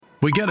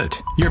We get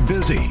it. You're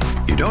busy.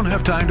 You don't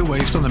have time to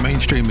waste on the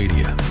mainstream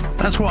media.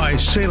 That's why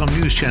Salem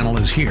News Channel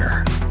is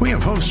here. We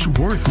have hosts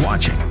worth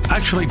watching,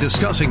 actually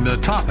discussing the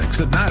topics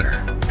that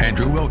matter.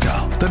 Andrew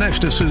Wilkow,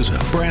 Dinesh D'Souza,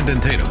 Brandon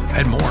Tatum,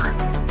 and more.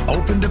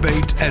 Open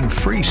debate and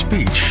free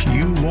speech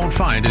you won't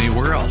find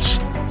anywhere else.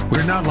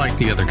 We're not like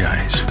the other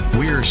guys.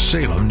 We're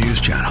Salem News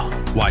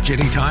Channel. Watch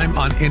anytime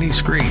on any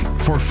screen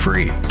for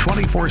free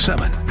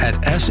 24/7 at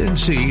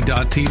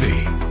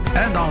snc.tv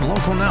and on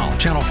Local Now,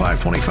 Channel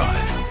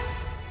 525.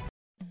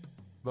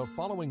 The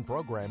following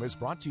program is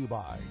brought to you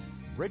by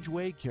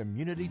Bridgeway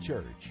Community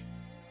Church.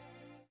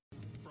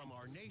 From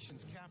our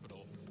nation's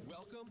capital,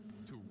 welcome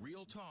to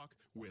Real Talk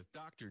with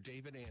Dr.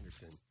 David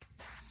Anderson.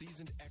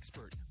 Seasoned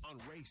expert on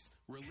race,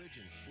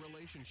 religion,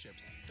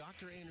 relationships,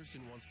 Dr.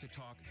 Anderson wants to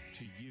talk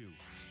to you.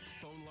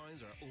 Phone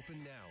lines are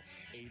open now,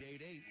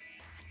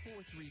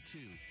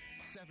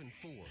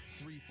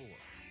 888-432-7434.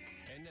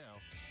 And now,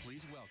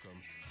 please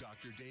welcome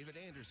Dr. David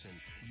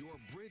Anderson, your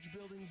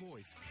bridge-building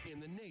voice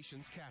in the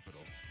nation's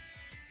capital.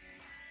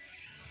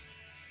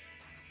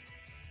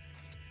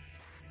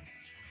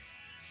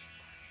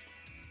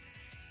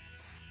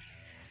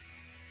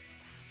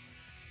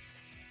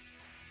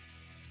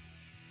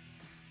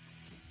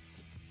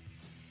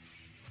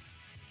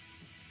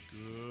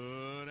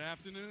 Good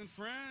afternoon,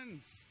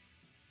 friends.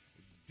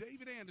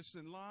 David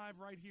Anderson live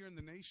right here in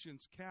the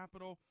nation's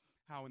capital.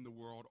 How in the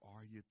world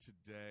are you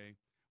today?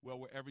 Well,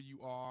 wherever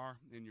you are,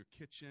 in your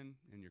kitchen,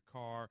 in your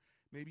car,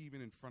 maybe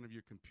even in front of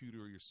your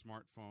computer or your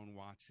smartphone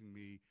watching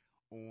me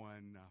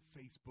on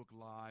Facebook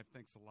Live.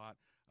 Thanks a lot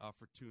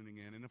for tuning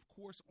in. And, of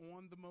course,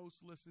 on the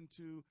most listened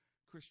to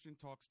Christian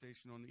talk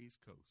station on the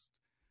East Coast.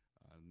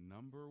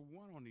 Number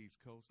one on the East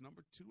Coast,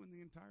 number two in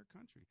the entire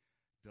country,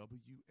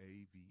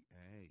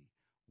 WAVA.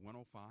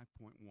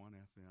 105.1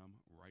 FM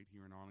right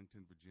here in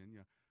Arlington,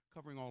 Virginia,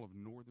 covering all of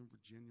Northern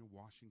Virginia,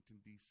 Washington,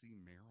 D.C.,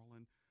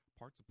 Maryland,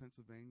 parts of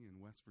Pennsylvania and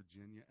West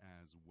Virginia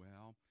as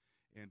well.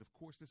 And, of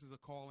course, this is a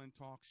call-in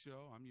talk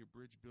show. I'm your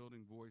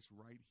bridge-building voice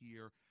right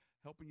here,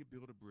 helping you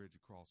build a bridge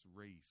across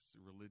race,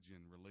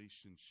 religion,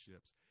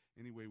 relationships.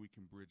 Any way we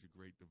can bridge a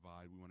great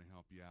divide, we want to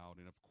help you out.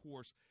 And, of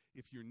course,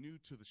 if you're new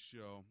to the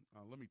show,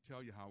 let me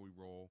tell you how we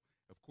roll.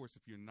 Of course,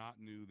 if you're not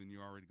new, then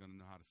you're already going to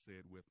know how to say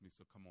it with me,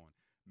 so come on.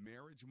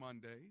 Marriage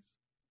Mondays,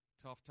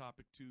 Tough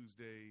Topic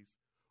Tuesdays,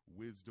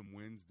 Wisdom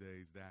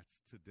Wednesdays, that's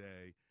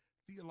today.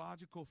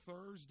 Theological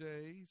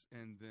Thursdays,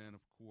 and then,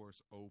 of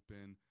course,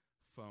 open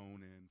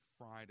phone in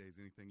Fridays.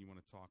 Anything you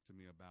want to talk to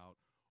me about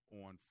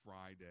on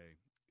Friday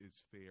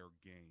is fair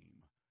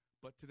game.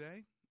 But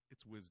today,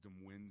 it's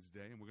Wisdom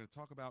Wednesday, and we're going to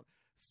talk about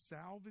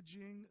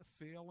salvaging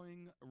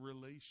failing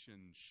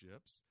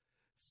relationships.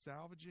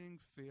 Salvaging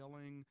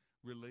failing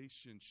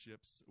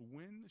relationships.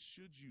 When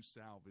should you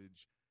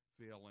salvage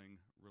failing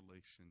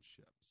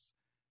relationships?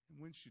 And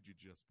when should you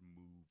just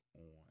move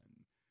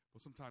on?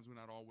 Well, sometimes we're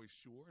not always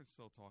sure, and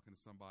so talking to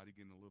somebody,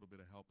 getting a little bit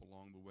of help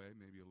along the way,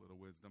 maybe a little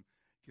wisdom,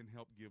 can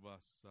help give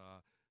us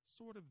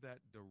sort of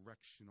that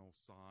directional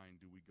sign.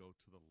 Do we go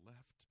to the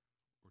left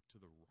or to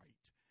the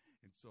right?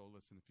 And so,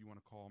 listen, if you want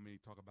to call me,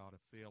 talk about a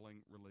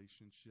failing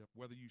relationship,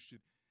 whether you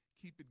should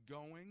keep it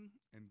going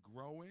and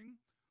growing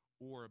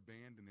or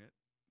abandon it,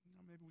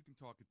 maybe we can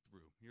talk it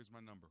through. Here's my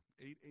number,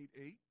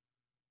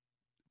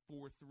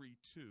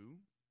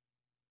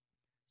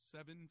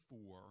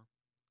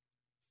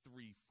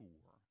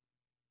 888-432-7434.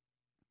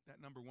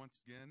 That number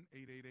once again,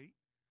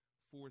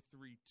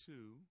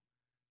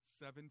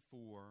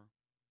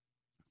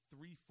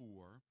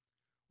 888-432-7434.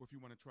 Or if you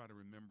want to try to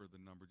remember the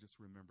number, just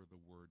remember the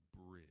word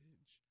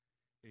bridge,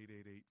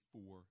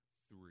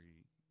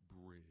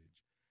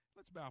 888-43-BRIDGE.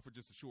 Let's bow for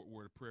just a short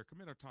word of prayer.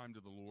 Commit our time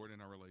to the Lord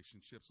and our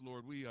relationships.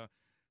 Lord, we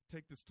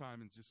take this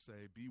time and just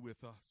say, be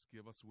with us,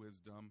 give us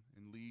wisdom,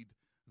 and lead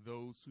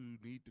those who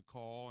need to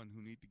call and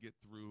who need to get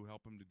through.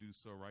 Help them to do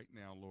so right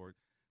now, Lord,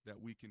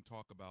 that we can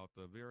talk about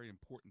the very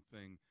important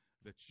thing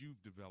that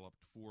you've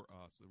developed for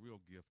us, a real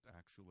gift,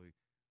 actually,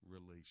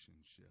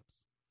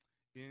 relationships.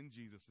 In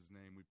Jesus'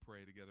 name we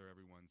pray together,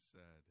 everyone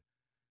said,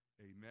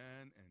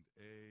 amen and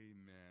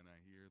amen. I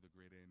hear the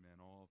great amen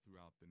all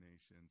throughout the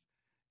nation's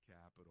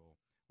capital.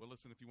 Well,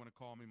 listen, if you want to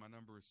call me, my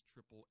number is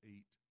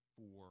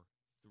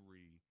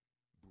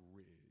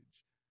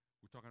 888-43-BRIDGE.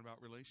 We're talking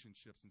about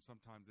relationships, and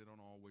sometimes they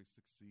don't always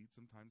succeed.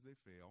 Sometimes they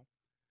fail.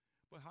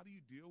 But how do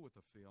you deal with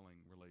a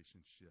failing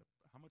relationship?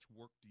 How much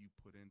work do you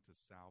put into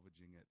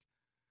salvaging it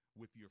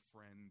with your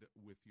friend,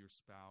 with your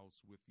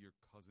spouse, with your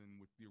cousin,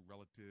 with your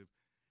relative?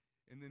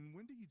 And then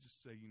when do you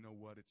just say, you know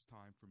what, it's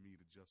time for me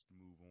to just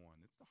move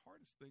on? It's the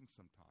hardest thing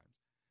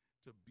sometimes,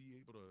 to be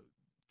able to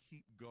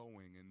keep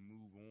going and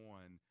move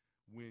on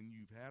when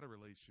you've had a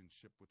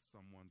relationship with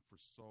someone for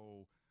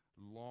so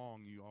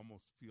long. You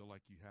almost feel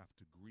like you have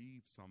to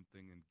grieve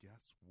something, and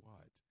guess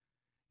what?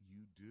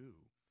 You do.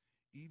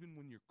 Even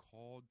when you're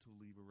called to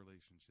leave a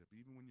relationship,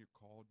 even when you're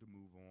called to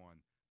move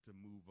on, to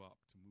move up,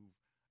 to move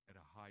at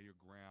a higher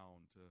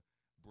ground, to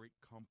break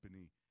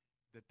company,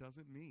 that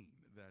doesn't mean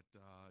that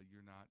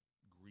you're not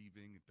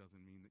grieving. It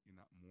doesn't mean that you're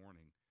not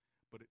mourning.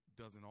 but it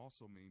doesn't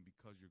also mean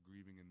because you're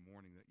grieving and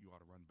mourning that you ought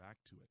to run back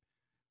to it.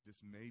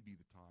 This may be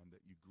the time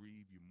that you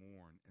grieve, you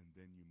mourn, and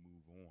then you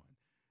move on.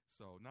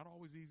 So not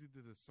always easy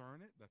to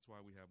discern it. That's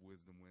why we have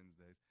Wisdom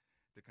Wednesdays,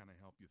 to kind of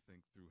help you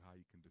think through how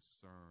you can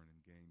discern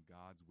and gain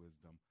God's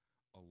wisdom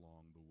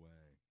along the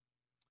way.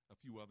 A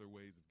few other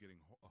ways of getting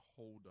a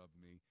hold of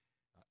me,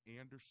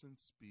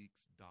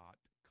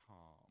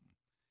 AndersonSpeaks.com.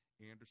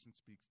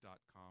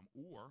 AndersonSpeaks.com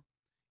or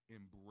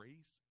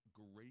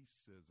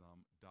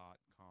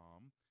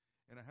EmbraceGracism.com.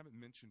 And I haven't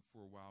mentioned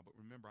for a while, but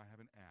remember, I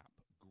have an app,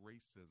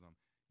 Gracism.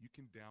 You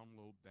can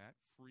download that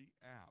free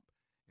app,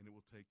 and it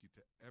will take you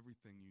to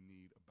everything you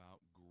need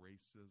about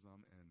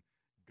Gracism and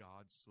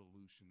God's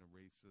solution to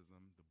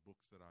racism, the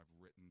books that I've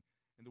written,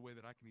 and the way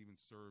that I can even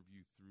serve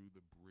you through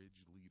the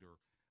Bridge Leader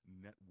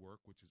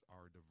Network, which is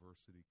our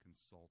diversity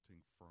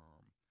consulting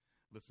firm.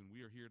 Listen,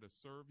 we are here to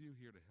serve you,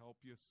 here to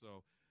help you,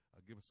 so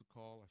give us a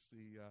call. I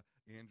see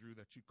Andrew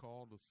that you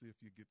called. We'll see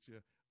if you get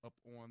you up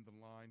on the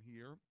line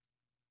here.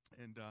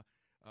 And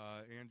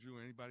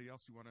Andrew, anybody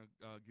else you want to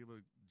give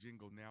a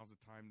jingle, now's the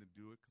time to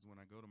do it, because when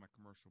I go to my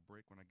commercial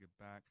break, when I get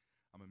back,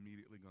 I'm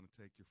immediately going to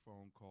take your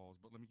phone calls.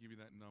 But let me give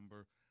you that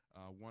number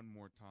one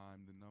more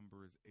time. The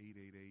number is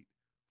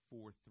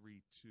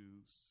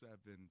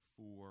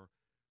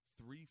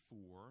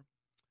 888-432-7434.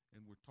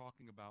 And we're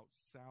talking about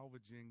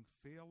salvaging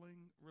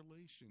failing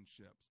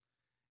relationships.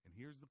 And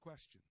here's the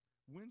question.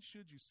 When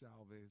should you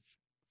salvage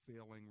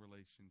failing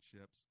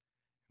relationships?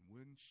 And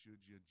when should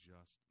you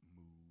just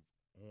move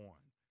on?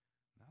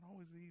 Not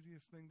always the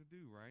easiest thing to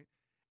do, right?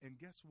 And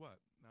guess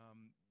what?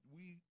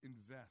 We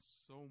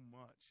invest so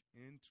much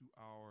into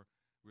our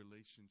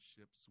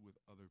relationships with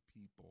other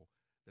people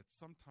that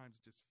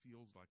sometimes just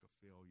feels like a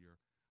failure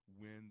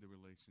when the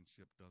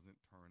relationship doesn't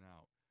turn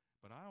out.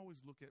 But I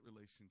always look at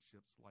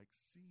relationships like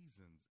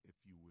seasons, if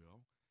you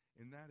will.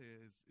 And that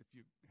is, if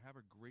you have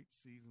a great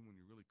season when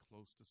you're really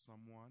close to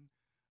someone,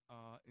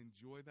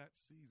 enjoy that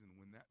season.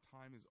 When that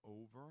time is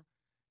over,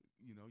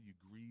 you know, you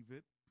grieve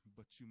it,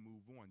 but you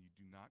move on. You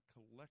do not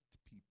collect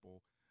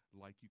people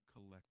like you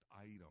collect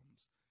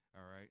items,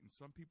 all right? And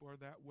some people are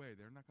that way.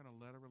 They're not going to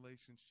let a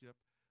relationship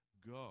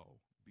go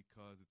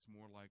because it's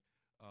more like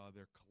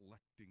they're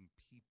collecting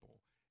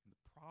people. And the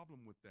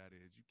problem with that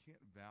is you can't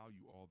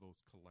value all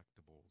those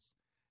collectibles.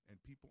 And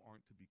people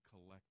aren't to be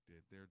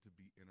collected. They're to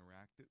be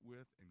interacted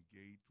with,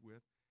 engaged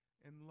with,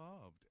 and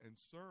loved and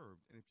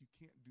served. And if you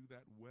can't do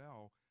that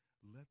well,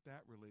 let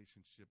that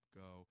relationship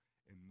go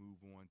and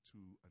move on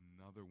to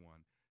another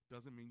one.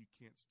 Doesn't mean you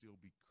can't still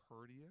be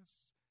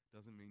courteous.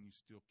 Doesn't mean you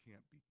still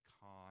can't be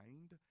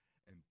kind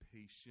and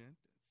patient.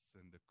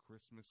 Send a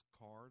Christmas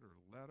card or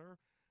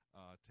letter.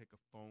 Take a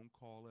phone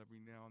call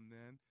every now and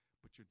then.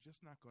 But you're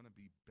just not going to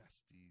be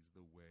besties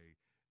the way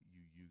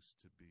you used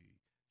to be.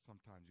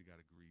 Sometimes you got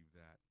to grieve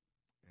that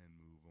and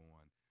move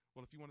on.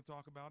 Well, if you want to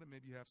talk about it,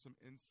 maybe you have some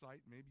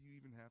insight. Maybe you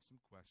even have some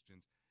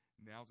questions.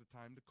 Now's the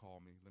time to call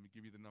me. Let me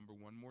give you the number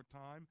one more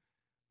time.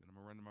 Then I'm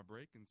going to run to my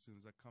break. And as soon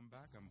as I come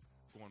back, I'm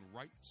going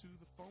right to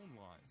the phone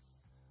lines.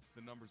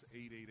 The number's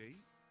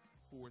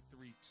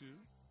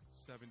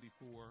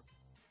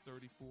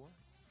 888-432-7434.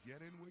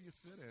 Get in where you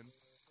fit in.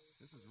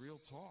 This is Real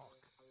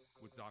Talk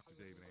with Dr.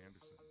 David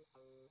Anderson.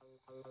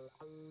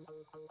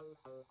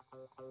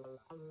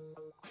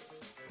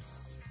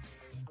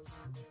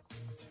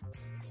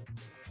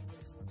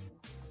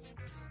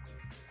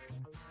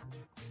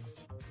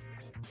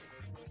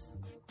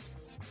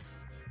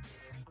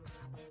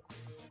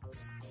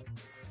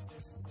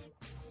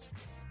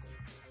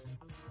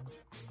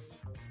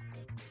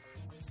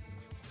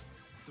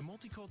 The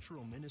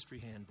Multicultural Ministry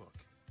Handbook.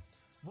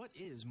 What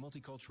is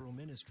multicultural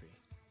ministry?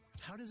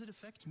 How does it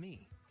affect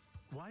me?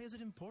 Why is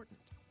it important?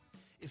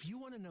 If you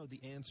want to know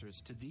the answers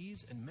to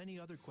these and many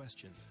other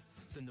questions,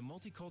 then the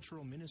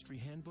Multicultural Ministry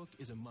Handbook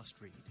is a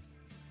must-read.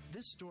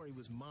 This story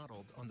was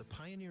modeled on the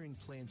pioneering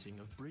planting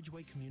of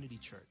Bridgeway Community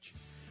Church,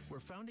 where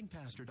founding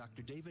pastor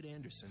Dr. David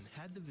Anderson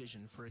had the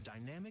vision for a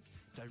dynamic,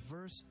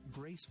 diverse,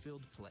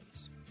 grace-filled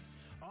place.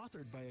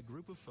 Authored by a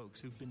group of folks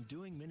who've been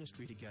doing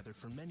ministry together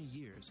for many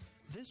years,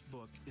 this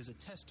book is a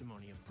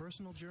testimony of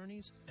personal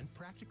journeys and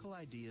practical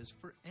ideas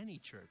for any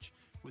church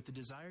with the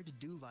desire to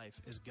do life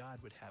as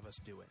God would have us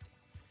do it.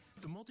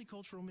 The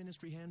Multicultural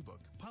Ministry Handbook,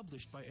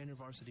 published by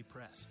InterVarsity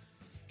Press,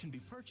 can be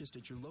purchased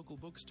at your local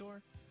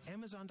bookstore,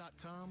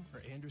 Amazon.com,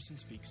 or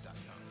AndersonSpeaks.com.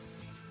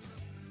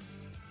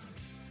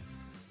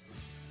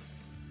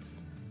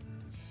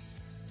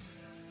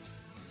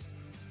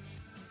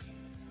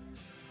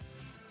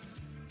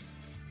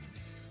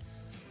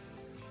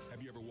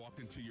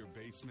 Into your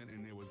basement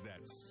and there was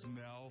that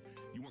smell.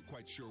 You weren't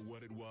quite sure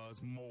what it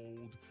was.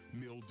 Mold,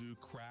 mildew,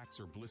 crap. cracks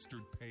or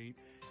blistered paint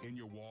in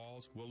your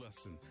walls? Well,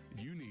 listen,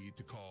 you need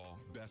to call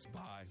Best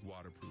Buy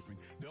Waterproofing.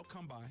 They'll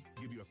come by,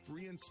 give you a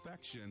free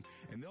inspection,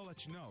 and they'll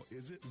let you know,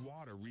 is it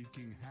water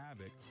wreaking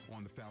havoc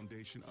on the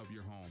foundation of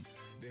your home?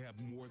 They have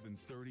more than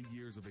 30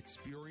 years of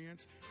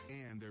experience,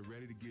 and they're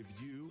ready to give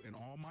you and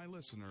all my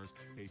listeners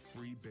a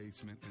free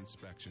basement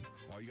inspection.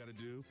 All you got to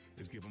do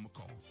is give them a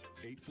call.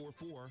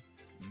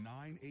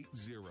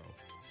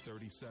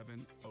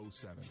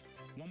 844-980-3707.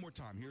 One more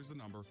time. Here's the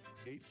number,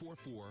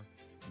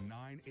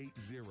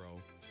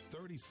 844-980-3707,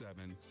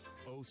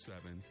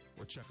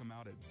 or check them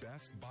out at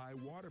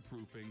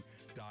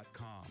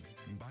bestbuywaterproofing.com.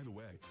 And by the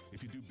way,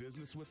 if you do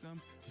business with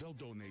them, they'll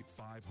donate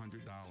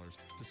 $500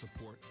 to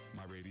support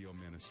my radio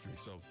ministry.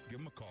 So give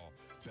them a call,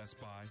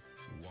 Best Buy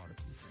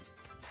Waterproofing.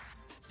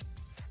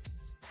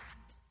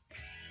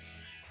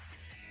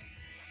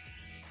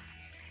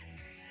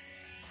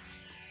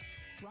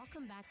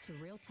 Welcome back to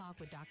Real Talk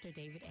with Dr.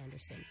 David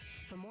Anderson.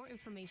 For more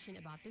information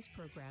about this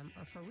program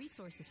or for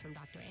resources from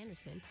Dr.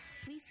 Anderson,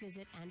 please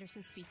visit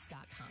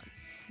andersonspeaks.com.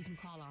 You can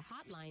call our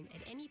hotline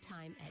at any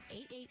time at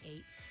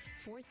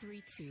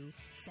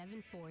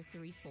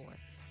 888-432-7434.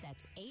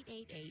 That's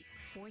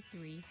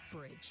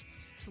 888-43-BRIDGE.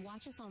 To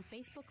watch us on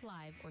Facebook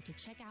Live or to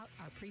check out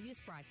our previous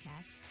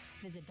broadcasts,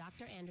 visit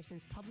Dr.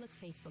 Anderson's public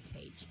Facebook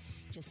page.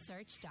 Just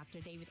search Dr.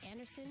 David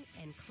Anderson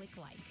and click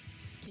like.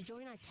 To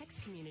join our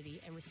text community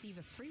and receive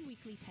a free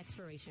weekly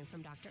textpiration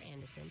from Dr.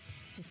 Anderson,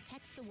 just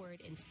text the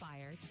word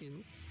INSPIRE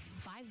to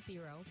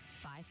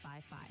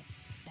 50555.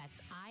 That's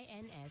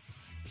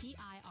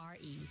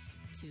INSPIRE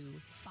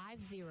to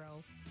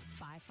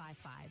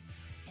 50555.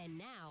 And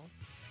now,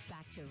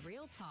 back to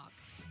Real Talk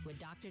with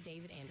Dr.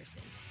 David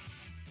Anderson.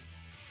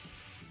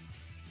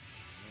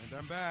 And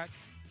I'm back.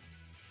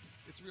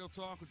 It's Real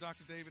Talk with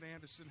Dr. David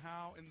Anderson.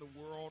 How in the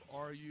world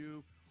are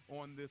you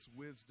on this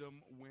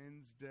Wisdom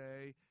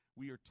Wednesday?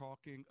 We are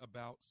talking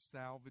about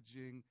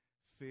salvaging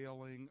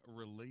failing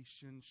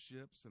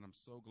relationships, and I'm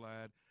so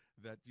glad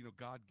that,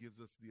 God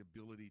gives us the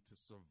ability to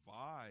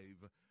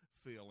survive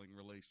failing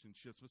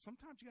relationships. But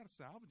sometimes you got to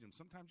salvage them.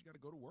 Sometimes you got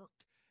to go to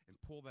work and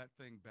pull that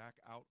thing back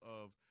out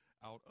of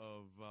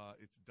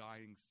its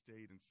dying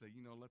state and say,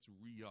 let's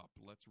re-up,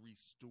 let's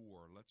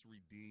restore, let's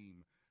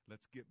redeem,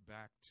 let's get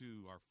back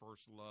to our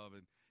first love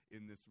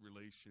in this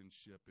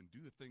relationship and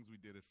do the things we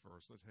did at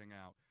first. Let's hang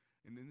out.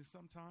 And then there's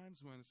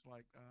sometimes when it's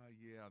like,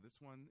 this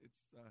one,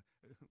 it's,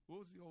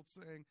 what was the old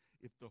saying?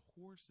 If the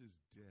horse is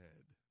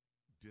dead,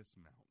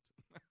 dismount.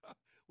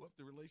 Well, if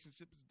the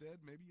relationship is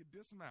dead, maybe you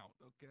dismount,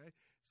 okay?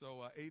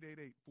 So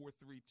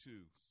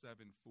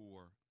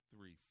 888-432-7434.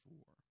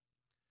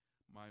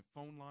 My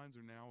phone lines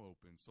are now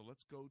open. So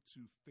let's go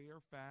to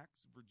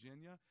Fairfax,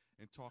 Virginia,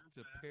 and talk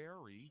to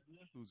Perry,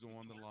 who's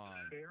on the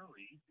line.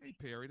 Hey,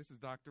 Perry, this is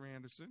Dr.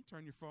 Anderson.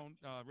 Turn your phone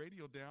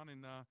radio down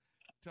and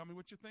tell me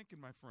what you're thinking,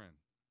 my friend.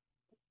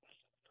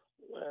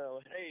 Well,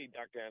 hey,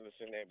 Dr.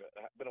 Anderson.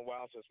 It's been a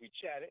while since we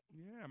chatted.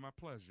 Yeah, my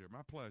pleasure. My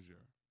pleasure.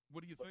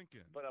 What are you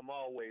thinking? But I'm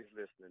always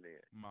listening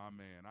in. My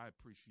man, I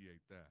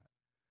appreciate that.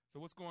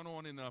 So what's going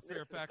on in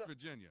Fairfax,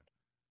 Virginia?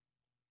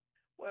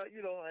 Well,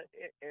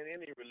 in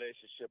any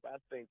relationship,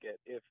 I think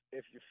that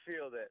if you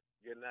feel that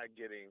you're not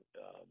getting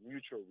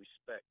mutual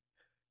respect,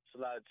 so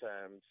a lot of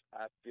times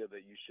I feel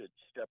that you should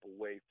step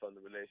away from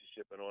the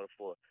relationship in order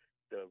for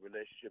the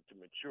relationship to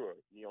mature.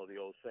 The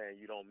old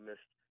saying, you don't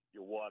miss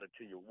your water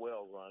till your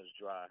well runs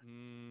dry.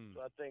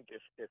 So I think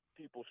if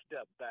people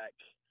step back,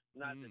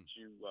 not that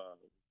you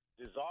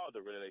dissolve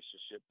the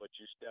relationship, but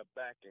you step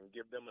back and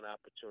give them an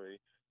opportunity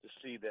to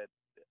see that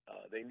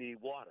they need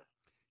water.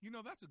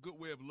 That's a good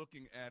way of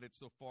looking at it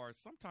so far.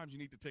 Sometimes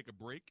you need to take a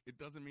break. It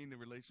doesn't mean the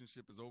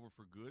relationship is over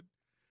for good,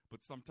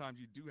 but sometimes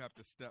you do have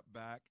to step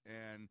back,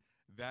 and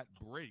that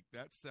break,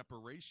 that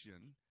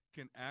separation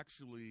can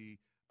actually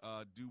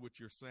do what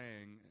you're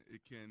saying.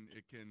 It can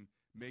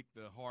make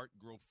the heart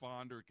grow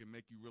fonder. It can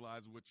make you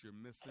realize what you're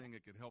missing.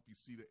 It can help you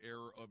see the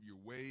error of your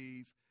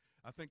ways.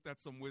 I think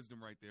that's some wisdom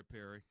right there,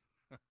 Perry.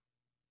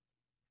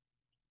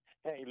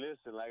 Hey,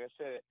 listen, like I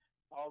said,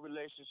 all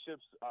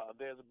relationships,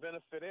 there's a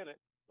benefit in it.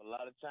 A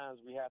lot of times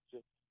we have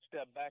to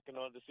step back in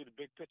order to see the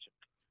big picture.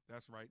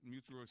 That's right.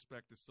 Mutual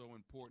respect is so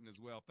important as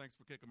well. Thanks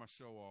for kicking my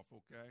show off,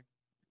 okay?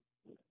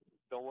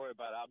 Don't worry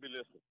about it. I'll be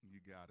listening.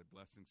 You got it.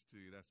 Blessings to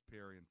you. That's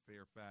Perry in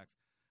Fairfax,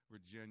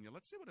 Virginia.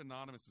 Let's see what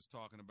Anonymous is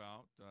talking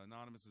about.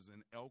 Anonymous is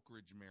in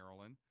Elkridge,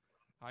 Maryland.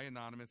 Hi,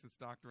 Anonymous. It's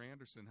Dr.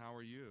 Anderson. How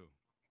are you?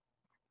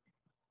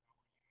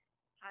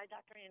 Hi,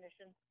 Dr.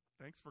 Anderson.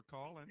 Thanks for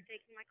calling. Thanks for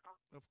taking my call.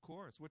 Of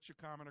course. What's your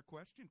comment or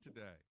question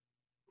today?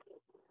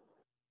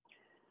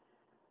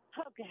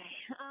 Okay.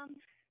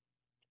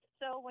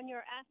 So when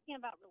you're asking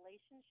about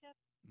relationships,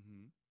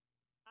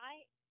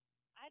 I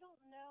don't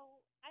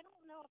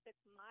know if it's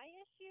my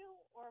issue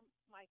or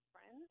my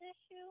friend's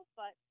issue,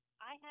 but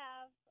I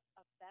have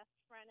a best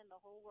friend in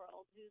the whole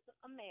world who's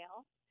a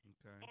male.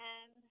 Okay.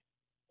 And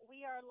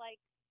we are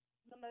like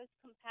the most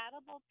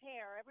compatible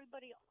pair.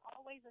 Everybody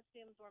always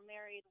assumes we're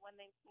married when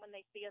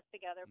they see us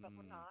together, but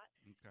we're not.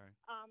 Okay.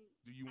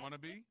 Do you want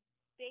to be?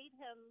 Date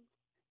him.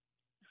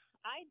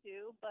 I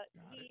do, but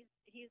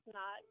he's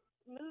not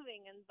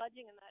moving and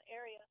budging in that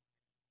area.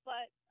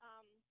 But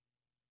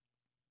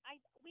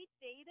we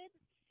dated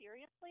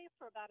seriously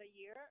for about a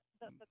year,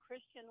 the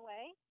Christian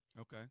way.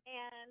 Okay.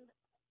 And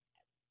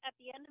at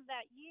the end of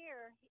that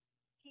year,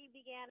 he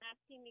began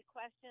asking me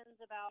questions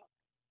about,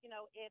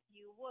 if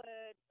you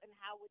would and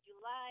how would you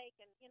like,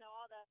 and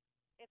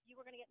if you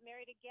were going to get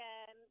married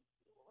again,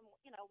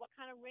 what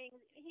kind of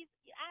rings. He's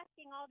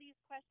asking all these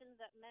questions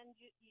that men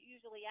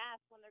usually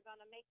ask when they're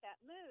going to make that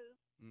move.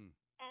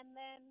 And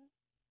then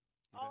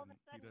all of a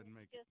sudden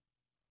he just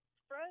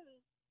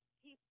froze.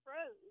 He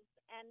froze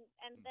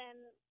and then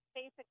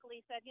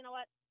basically said, you know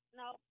what?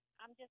 No,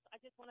 I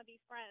just want to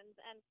be friends.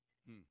 And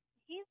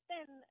he's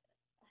in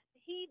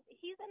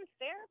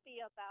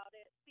therapy about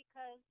it,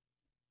 because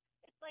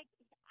it's like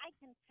I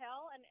can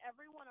tell, and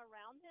everyone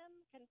around him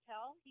can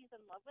tell he's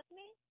in love with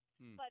me,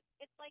 but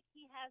it's like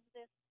he has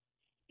this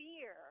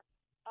fear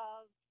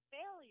of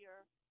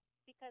failure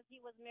because he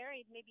was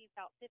married maybe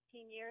about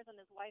 15 years and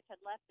his wife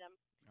had left him.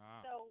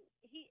 So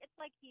it's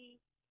like he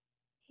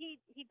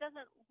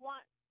doesn't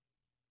want.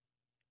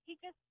 He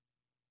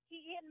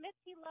admits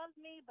he loves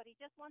me, but he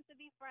just wants to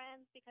be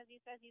friends because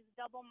he says he's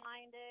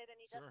double-minded and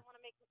he doesn't want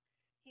to make.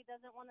 He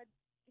doesn't want to.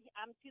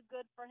 I'm too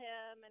good for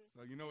him, and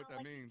so you know what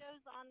that means. He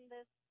goes on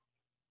this.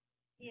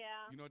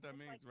 Yeah. You know what that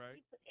means, right?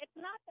 It's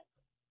not that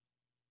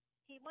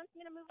he wants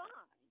me to move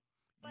on,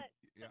 but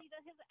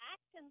his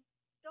actions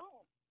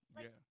don't.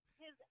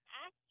 His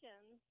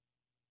actions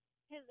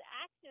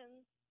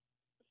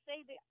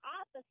say the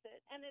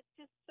opposite, and it's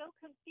just so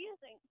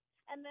confusing.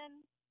 And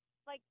then,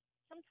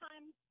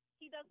 sometimes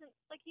he doesn't,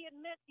 he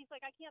admits, he's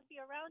like, I can't be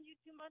around you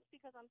too much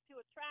because I'm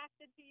too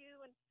attracted to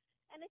you,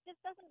 and it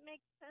just doesn't make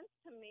sense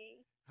to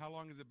me. How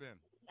long has it been?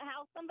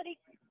 How somebody,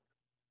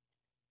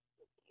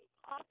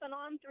 off and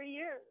on 3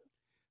 years.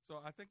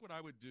 So I think what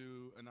I would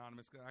do,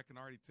 Anonymous, I can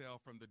already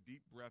tell from the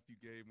deep breath you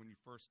gave when you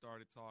first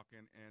started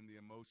talking and the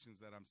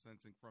emotions that I'm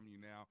sensing from you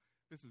now,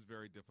 this is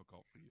very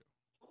difficult for you.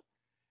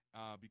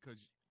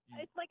 Because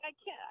it's like I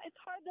can't, it's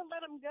hard to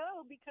let him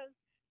go because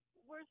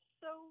we're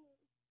so,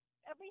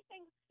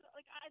 everything's,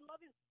 I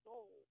love his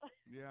soul.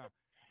 Yeah,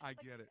 I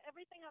get it.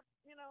 Everything,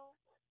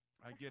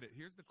 I get it.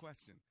 Here's the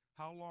question.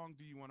 How long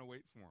do you want to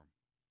wait for him?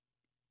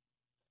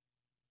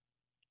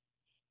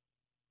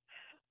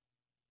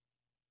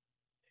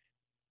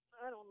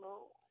 I don't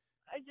know.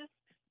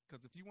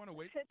 Because if you want to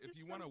wait, if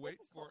you want to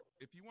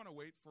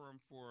wait for him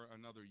for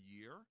another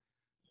year,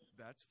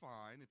 that's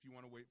fine. If you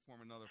want to wait for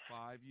him another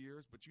 5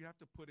 years, but you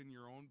have to put in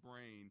your own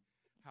brain,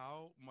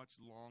 how much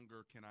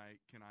longer can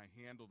I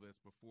handle this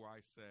before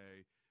I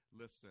say,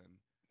 listen,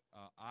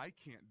 I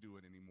can't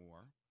do it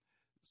anymore.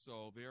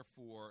 So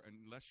therefore,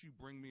 unless you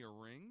bring me a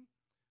ring,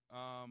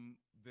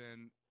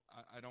 then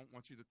I don't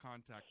want you to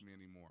contact me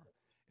anymore.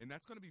 And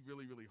that's going to be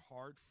really, really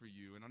hard for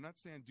you. And I'm not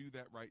saying do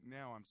that right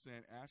now. I'm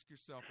saying ask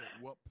yourself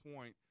at what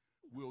point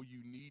will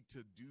you need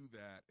to do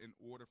that in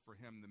order for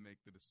him to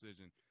make the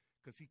decision.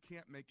 Because he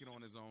can't make it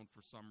on his own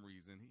for some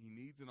reason. He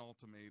needs an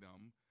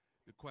ultimatum.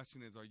 The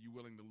question is, are you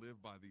willing to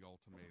live by the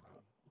ultimatum?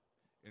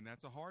 And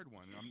that's a hard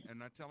one. And I'm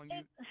not telling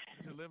you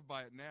to live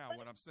by it now.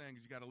 What I'm saying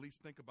is you got to at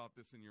least think about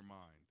this in your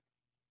mind.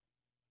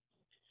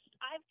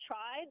 I've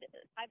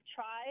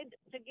tried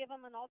to give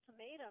him an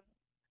ultimatum,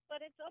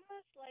 but it's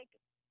almost like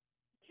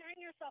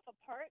tearing yourself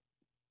apart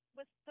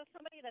with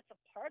somebody that's a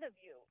part of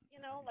you.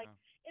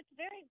 It's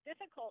very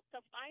difficult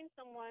to find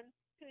someone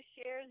who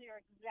shares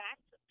your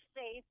exact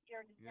faith,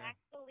 your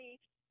exact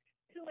beliefs,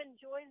 who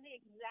enjoys the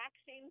exact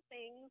same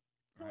things,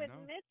 who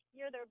admits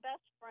you're their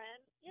best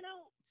friend.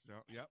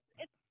 So, yep.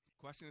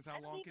 Question is, how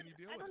long can you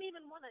do it? I don't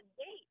even want to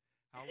date.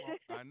 How long?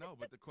 I know,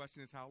 but the question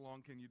is, how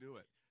long can you do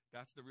it?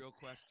 That's the real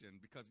question,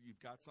 because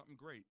you've got something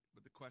great,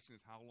 but the question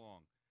is, how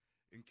long?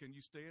 And can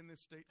you stay in this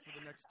state for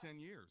the next 10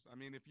 years? I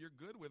mean, if you're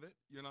good with it,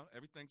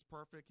 everything's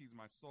perfect. He's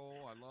my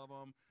soul. I love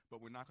him,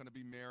 but we're not going to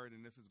be married,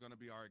 and this is going to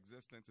be our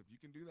existence. If you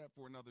can do that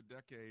for another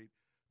decade,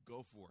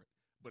 go for it.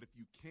 But if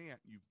you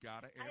can't, you've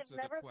got to answer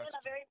the question. I've never been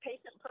a very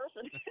patient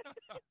person.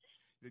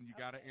 Then you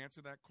got to answer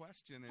that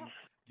question and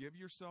give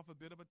yourself a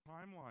bit of a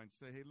timeline.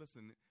 Say, hey,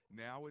 listen,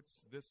 now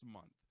it's this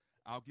month.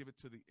 I'll give it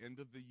to the end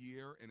of the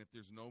year, and if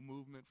there's no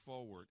movement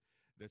forward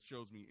that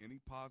shows me any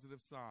positive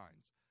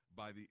signs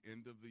by the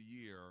end of the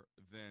year,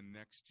 then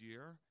next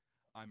year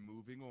I'm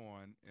moving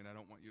on, and I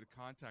don't want you to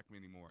contact me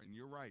anymore. And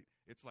you're right.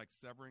 It's like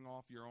severing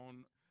off your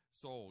own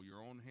soul, your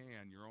own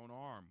hand, your own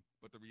arm.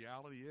 But the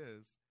reality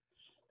is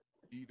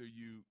either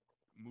you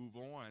move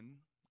on,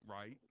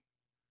 right,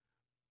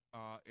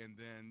 and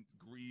then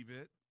grieve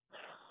it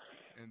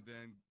and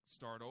then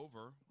start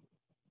over,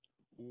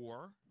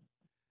 or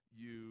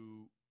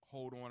you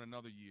hold on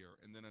another year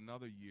and then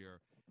another year,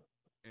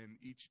 and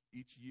each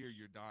year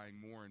you're dying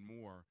more and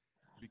more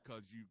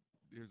because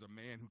there's a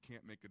man who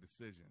can't make a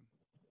decision.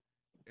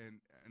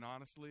 And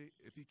honestly,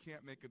 if he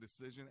can't make a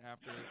decision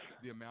after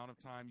the amount of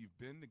time you've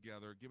been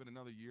together, give it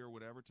another year or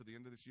whatever to the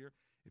end of this year,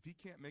 if he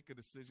can't make a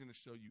decision to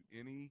show you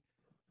any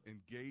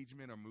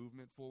engagement or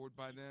movement forward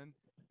by then,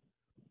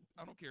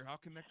 I don't care how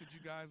connected you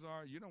guys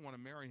are. You don't want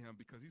to marry him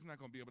because he's not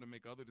going to be able to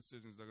make other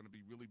decisions that are going to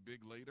be really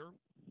big later,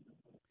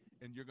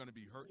 and you're going to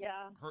be hurting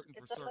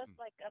for certain.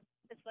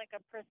 It's like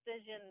a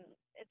precision.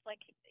 It's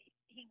like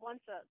he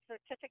wants a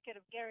certificate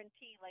of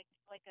guarantee, like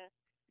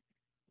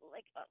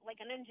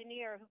an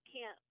engineer who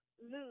can't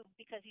move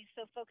because he's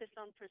so focused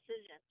on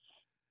precision.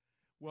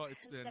 Well,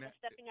 it's instead of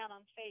stepping out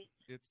on faith.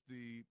 It's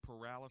the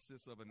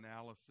paralysis of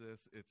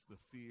analysis. It's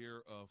the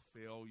fear of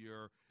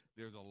failure.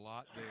 There's a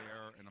lot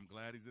there, and I'm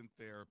glad he's in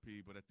therapy.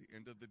 But at the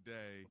end of the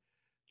day,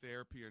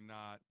 therapy or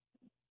not,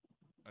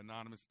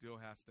 Anonymous still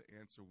has to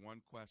answer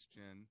one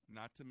question,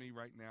 not to me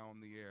right now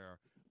on the air,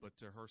 but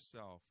to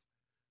herself.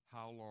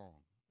 How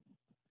long?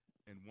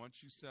 And once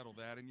you settle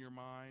that in your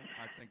mind,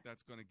 I think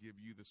that's going to give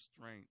you the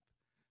strength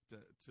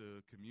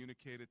to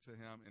communicate it to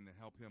him and to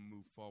help him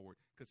move forward,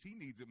 because he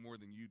needs it more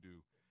than you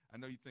do. I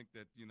know you think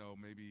that,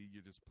 maybe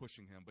you're just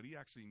pushing him, but he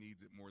actually needs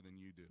it more than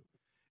you do.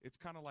 It's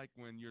kind of like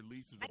when your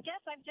lease is. I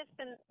guess I've just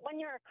been, when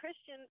you're a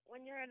Christian,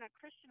 when you're in a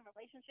Christian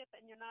relationship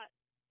and you're not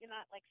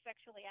like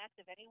sexually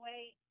active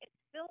anyway, it's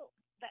still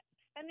that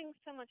spending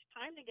so much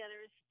time together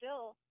is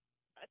still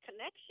a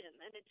connection,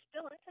 and it's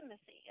still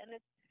intimacy, and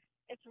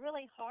it's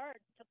really hard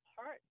to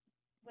part.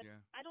 But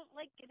I don't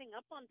like giving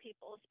up on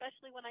people,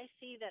 especially when I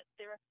see that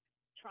they're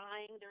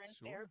they're in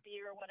therapy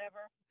or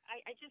whatever.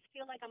 I just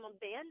feel like I'm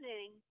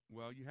abandoning.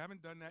 Well, you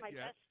haven't done that my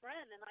yet. Best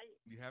friend, and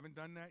you haven't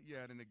done that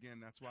yet. And again,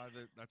 that's why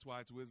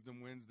it's Wisdom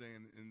Wednesday,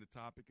 and the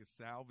topic is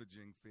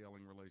salvaging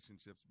failing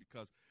relationships,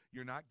 because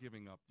you're not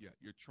giving up yet.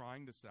 You're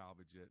trying to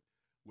salvage it.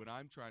 What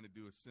I'm trying to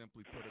do is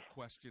simply put a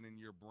question in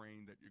your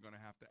brain that you're going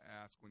to have to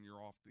ask when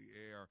you're off the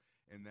air,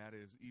 and that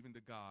is, even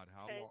to God,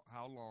 how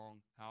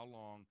long?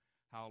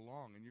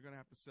 And you're going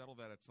to have to settle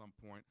that at some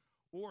point.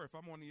 Or if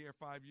I'm on the air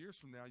 5 years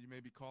from now, you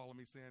may be calling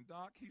me saying,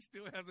 Doc, he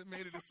still hasn't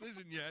made a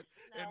decision yet.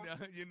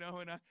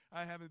 No. And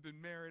I haven't been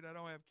married. I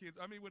don't have kids.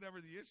 I mean,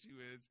 whatever the issue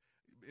is.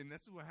 And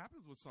that's what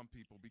happens with some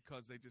people,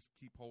 because they just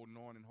keep holding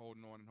on and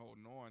holding on and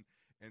holding on,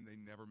 and they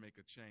never make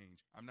a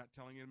change. I'm not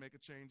telling you to make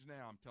a change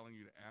now. I'm telling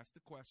you to ask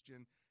the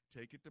question,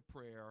 take it to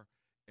prayer,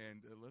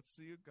 and let's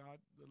see if God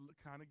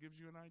kind of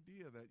gives you an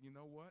idea that, you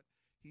know what,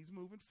 he's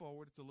moving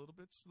forward. It's a little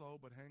bit slow,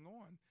 but hang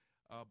on.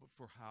 But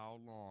for how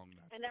long?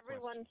 That's and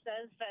everyone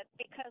says that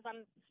because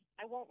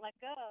I won't let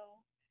go,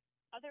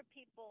 other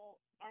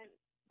people aren't,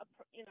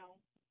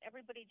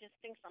 everybody just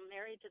thinks I'm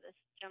married to this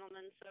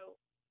gentleman, so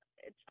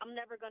I'm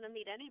never going to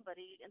meet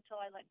anybody until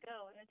I let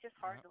go, and it's just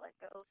hard to let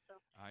go. So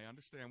I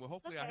understand. Well,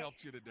 hopefully I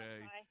helped you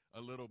today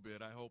a little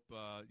bit. I hope,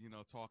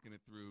 talking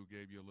it through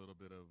gave you a little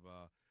bit of,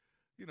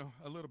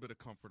 a little bit of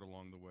comfort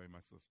along the way,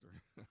 my sister.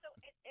 So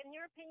in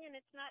your opinion,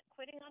 it's not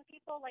quitting on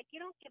people? Like, you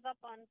don't give up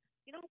on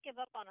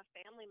a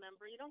family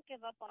member. You don't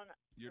give up on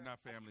You're not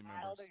family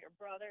child members. Or your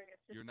brother, or your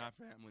sister. You're not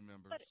family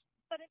members.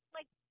 But it's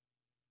like,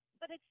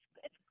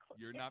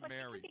 you're not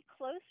married. You can be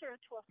closer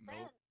to a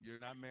friend. Nope, you're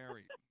not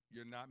married.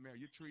 You're not married.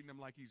 You're treating him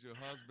like he's your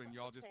husband.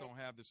 Y'all just don't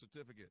have the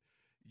certificate.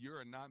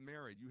 You're not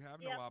married. You have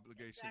no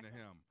obligation to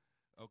him.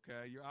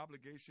 Okay, your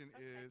obligation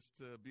is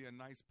to be a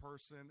nice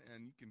person,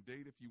 and you can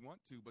date if you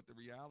want to, but the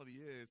reality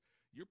is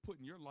you're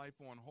putting your life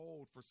on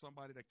hold for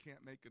somebody that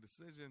can't make a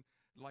decision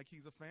like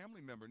he's a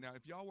family member. Now,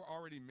 if y'all were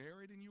already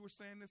married and you were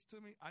saying this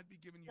to me, I'd be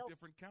giving you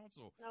different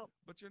counsel.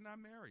 But you're not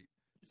married.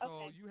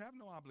 So you have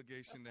no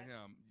obligation to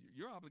him.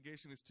 Your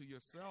obligation is to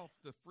yourself,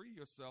 to free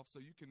yourself so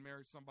you can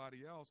marry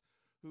somebody else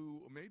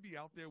who may be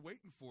out there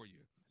waiting for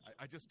you.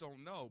 I just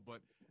don't know,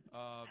 but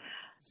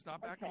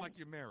stop acting like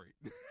you're married.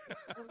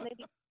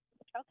 Maybe.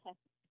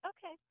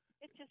 Okay.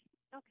 It's just,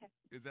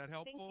 Is that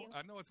helpful?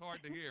 I know it's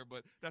hard to hear,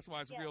 but that's why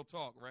it's real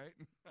talk, right?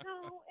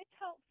 No, it's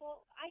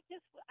helpful.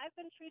 I've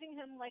been treating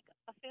him like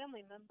a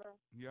family member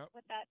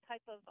with that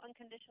type of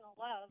unconditional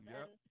love.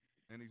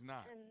 And he's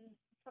not. And,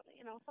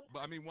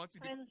 but I mean, once he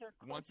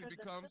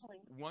becomes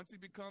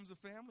siblings. a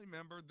family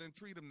member, then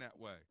treat him that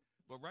way.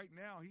 But right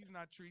now, he's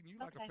not treating you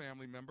like a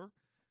family member.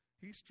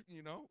 He's,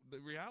 the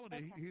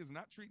reality, he is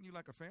not treating you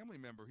like a family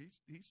member.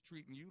 He's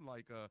treating you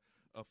like a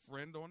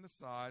friend on the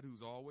side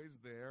who's always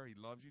there. He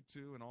loves you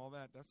too and all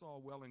that. That's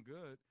all well and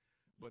good,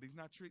 but he's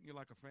not treating you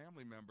like a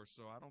family member.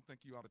 So I don't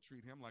think you ought to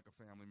treat him like a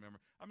family member.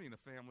 I mean, a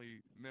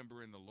family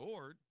member in the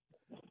Lord,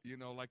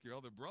 like your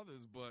other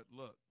brothers. But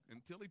look,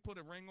 until he put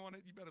a ring on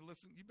it, you better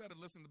listen. You better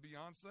listen to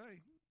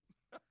Beyonce.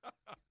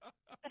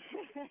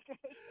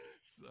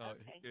 So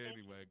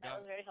anyway,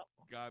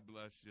 God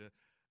bless you.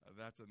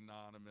 That's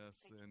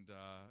Anonymous in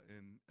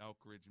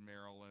Elk Ridge,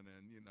 Maryland,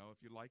 and if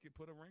you like it,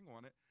 put a ring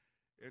on it.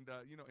 And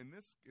in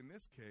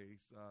this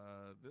case,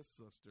 this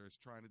sister is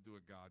trying to do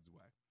it God's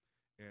way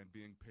and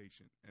being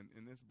patient.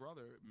 And this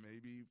brother,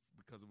 maybe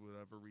because of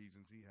whatever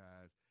reasons he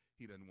has,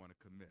 he doesn't want to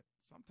commit.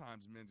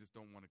 Sometimes men just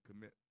don't want to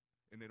commit,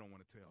 and they don't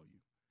want to tell you,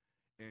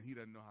 and he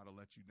doesn't know how to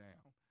let you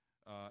down,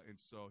 and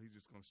so he's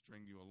just going to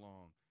string you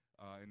along,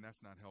 and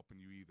that's not helping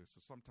you either. So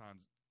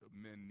sometimes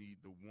men need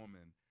the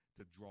woman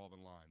to draw the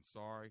line.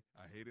 Sorry,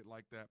 I hate it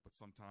like that, but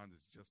sometimes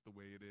it's just the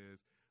way it is.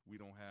 We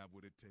don't have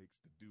what it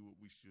takes to do what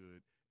we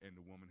should, and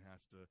the woman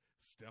has to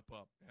step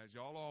up, as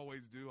y'all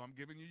always do. I'm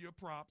giving you your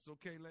props,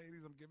 okay,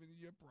 ladies? I'm giving you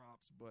your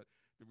props, but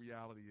the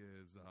reality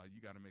is you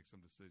got to make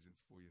some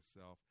decisions for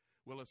yourself.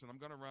 Well, listen, I'm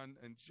going to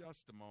run in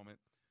just a moment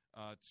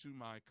to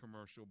my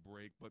commercial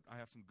break, but I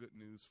have some good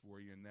news for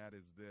you, and that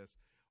is this.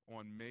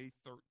 On May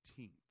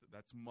 13th,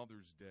 that's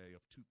Mother's Day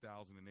of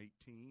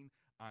 2018,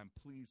 I'm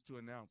pleased to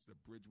announce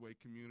that Bridgeway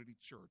Community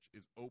Church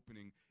is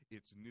opening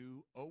its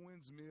new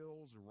Owens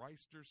Mills,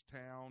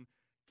 Reisterstown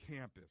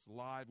campus.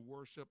 Live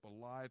worship, a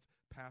live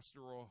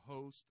pastoral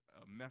host,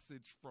 a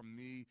message from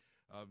me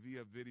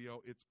via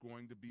video. It's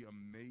going to be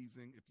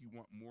amazing. If you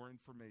want more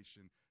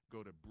information,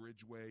 go to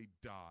bridgeway.cc.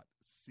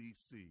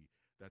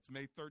 That's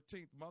May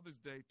 13th, Mother's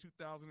Day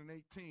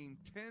 2018,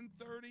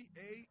 10:30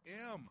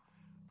 a.m.,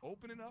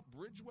 opening up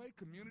Bridgeway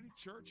Community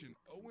Church in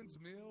Owens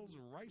Mills,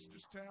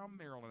 Reisterstown,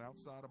 Maryland,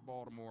 outside of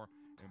Baltimore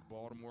in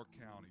Baltimore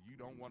County. You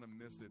don't want to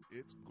miss it.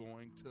 It's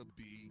going to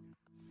be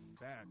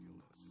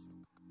fabulous.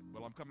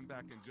 Well, I'm coming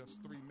back in just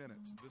 3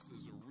 minutes. This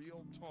is a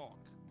Real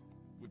Talk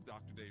with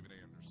Dr. David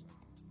Anderson.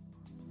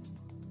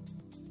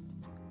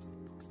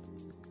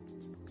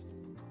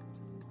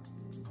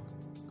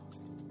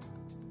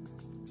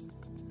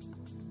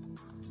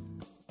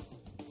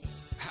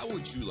 How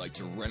would you like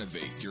to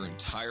renovate your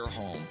entire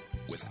home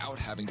without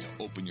having to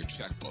open your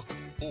checkbook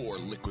or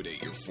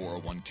liquidate your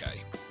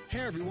 401k? Hey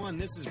everyone,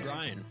 this is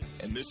Brian.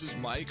 And this is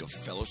Mike of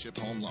Fellowship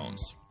Home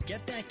Loans.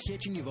 Get that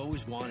kitchen you've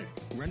always wanted.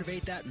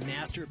 Renovate that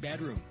master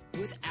bedroom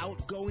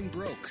without going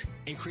broke.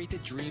 And create the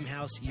dream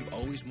house you've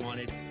always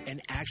wanted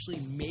and actually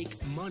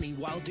make money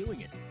while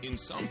doing it. In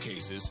some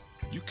cases,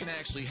 you can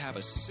actually have a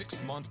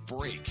 6-month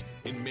break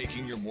in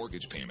making your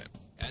mortgage payment.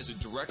 As a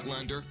direct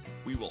lender,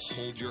 we will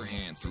hold your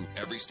hand through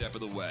every step of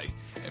the way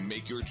and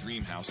make your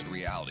dream house a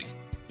reality.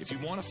 If you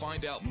want to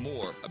find out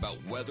more about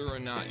whether or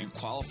not you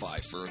qualify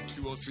for a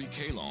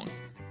 203K loan,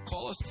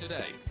 call us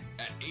today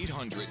at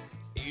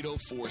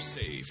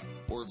 800-804-SAVE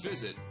or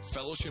visit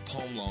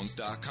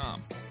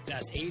fellowshiphomeloans.com.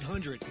 That's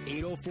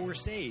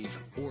 800-804-SAVE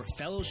or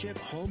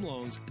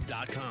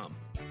fellowshiphomeloans.com.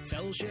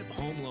 Fellowship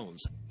Home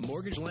Loans.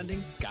 Mortgage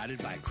lending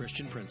guided by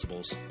Christian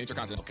principles.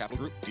 Intercontinental Capital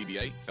Group,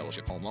 DBA,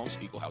 Fellowship Home Loans,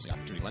 Equal Housing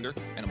Opportunity Lender,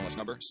 NMLS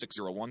number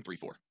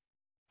 60134.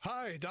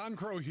 Hi, Don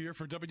Crow here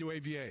for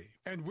WAVA,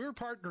 and we're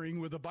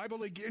partnering with the Bible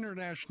League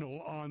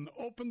International on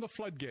Open the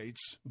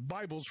Floodgates,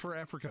 Bibles for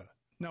Africa.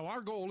 Now,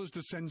 our goal is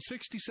to send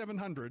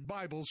 6,700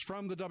 Bibles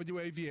from the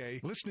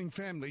WAVA listening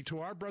family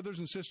to our brothers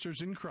and sisters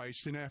in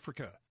Christ in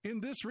Africa. In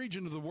this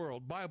region of the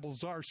world,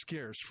 Bibles are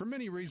scarce for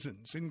many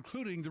reasons,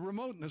 including the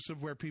remoteness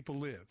of where people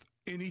live.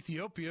 In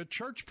Ethiopia,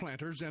 church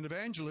planters and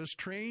evangelists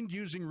trained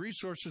using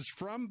resources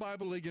from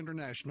Bible League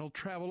International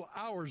travel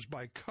hours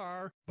by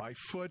car, by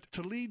foot,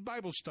 to lead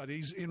Bible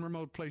studies in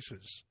remote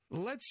places.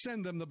 Let's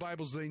send them the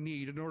Bibles they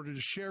need in order to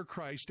share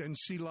Christ and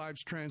see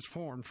lives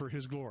transformed for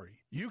His glory.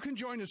 You can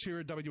join us here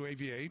at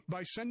WAVA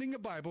by sending a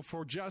Bible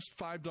for just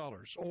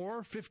 $5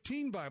 or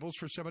 15 Bibles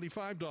for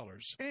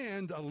 $75.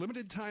 And a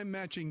limited time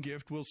matching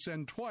gift will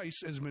send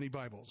twice as many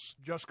Bibles.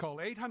 Just call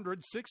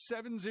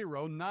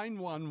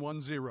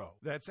 800-670-9110.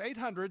 That's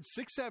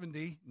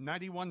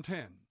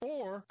 800-670-9110.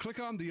 Or click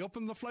on the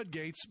Open the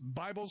Floodgates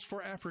Bibles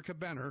for Africa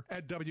banner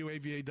at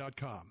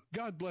WAVA.com.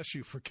 God bless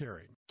you for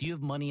caring. Do you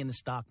have money in the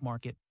stock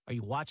market? Are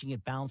you watching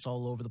it bounce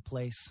all over the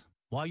place?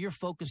 While you're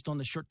focused on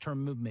the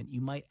short-term movement, you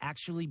might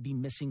actually be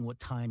missing what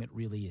time it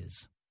really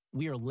is.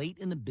 We are late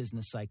in the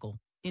business cycle,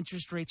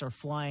 interest rates are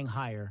flying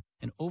higher,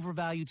 and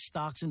overvalued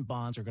stocks and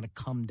bonds are going to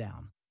come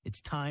down.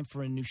 It's time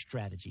for a new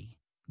strategy,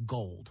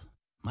 gold.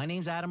 My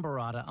name's Adam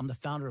Barata. I'm the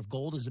founder of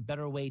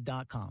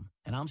goldisabetterway.com,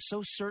 and I'm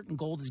so certain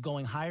gold is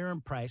going higher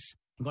in price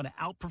and going to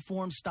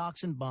outperform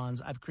stocks and bonds.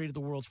 I've created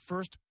the world's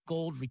first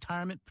gold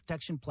retirement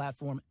protection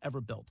platform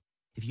ever built.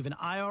 If you have an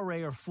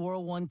IRA or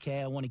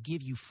 401k, I want to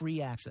give you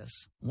free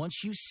access.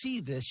 Once you see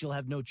this, you'll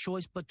have no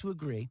choice but to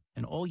agree,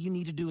 and all you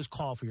need to do is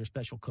call for your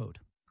special code.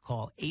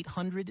 Call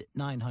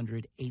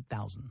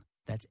 800-900-8000.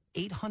 That's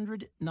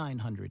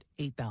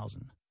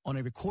 800-900-8000. On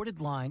a recorded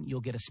line, you'll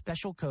get a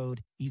special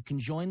code. You can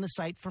join the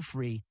site for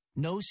free.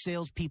 No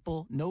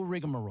salespeople, no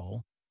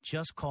rigmarole.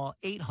 Just call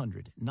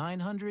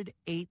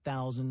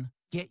 800-900-8000.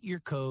 Get your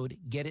code.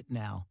 Get it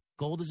now.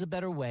 Gold is a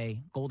better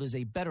way. Gold is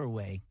a better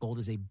way.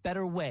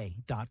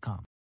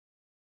 Goldisabetterway.com.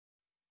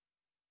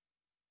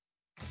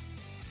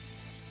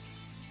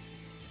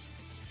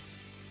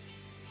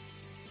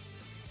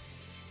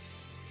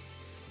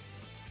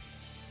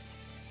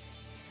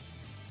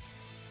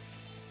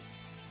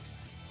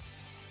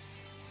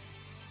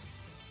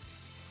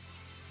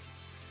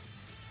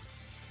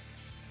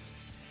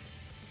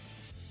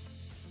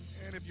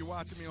 And if you're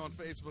watching me on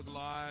Facebook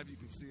Live, you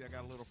can see I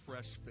got a little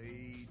fresh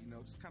fade,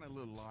 just kind of a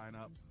little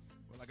lineup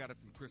Well, I got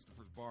it from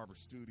Christopher's Barber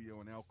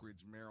Studio in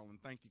Elkridge, Maryland.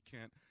 Thank you,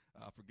 Kent,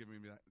 for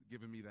giving me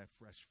that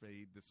fresh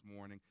fade this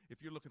morning. If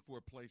you're looking for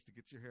a place to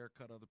get your hair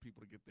cut, other people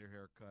to get their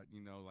hair cut,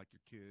 like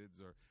your kids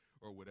or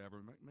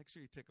whatever, make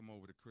sure you take them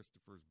over to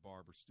Christopher's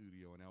Barber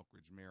Studio in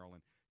Elkridge,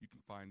 Maryland. You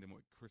can find them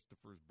at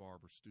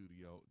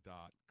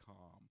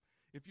Christopher'sBarberStudio.com.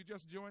 If you're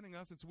just joining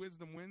us, it's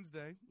Wisdom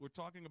Wednesday. We're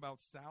talking about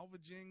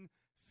salvaging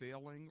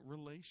failing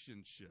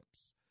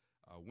relationships.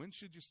 When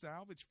should you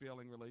salvage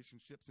failing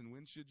relationships, and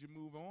when should you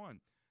move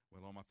on?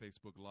 Well, on my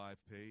Facebook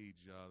Live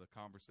page, the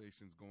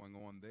conversation's going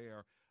on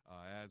there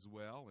as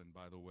well. And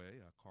by the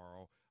way,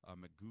 Carl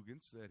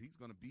McGugan said he's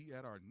going to be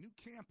at our new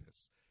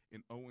campus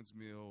in Owens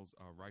Mills,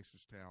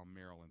 Reisterstown,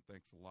 Maryland.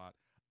 Thanks a lot.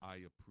 I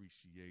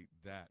appreciate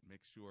that.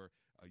 Make sure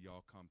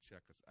y'all come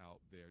check us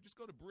out there. Just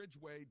go to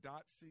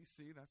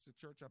bridgeway.cc. That's the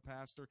church I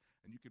pastor,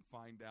 and you can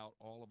find out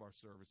all of our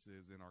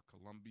services in our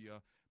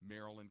Columbia,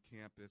 Maryland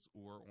campus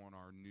or on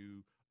our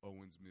new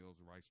Owens Mills,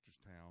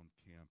 Reisterstown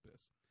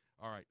campus.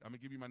 All right, I'm going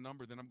to give you my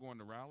number, then I'm going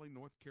to Raleigh,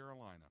 North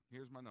Carolina.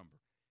 Here's my number,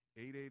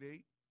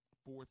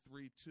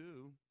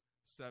 888-432-7434.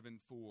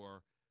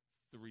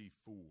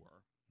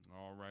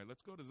 All right,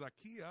 let's go to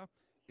Zakia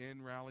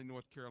in Raleigh,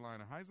 North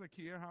Carolina. Hi,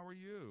 Zakia. How are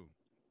you?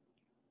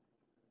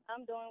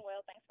 I'm doing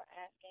well. Thanks for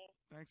asking.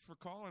 Thanks for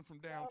calling from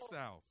down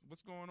south.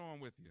 What's going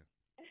on with you?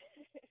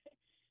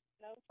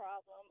 No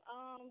problem.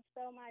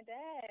 So my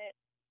dad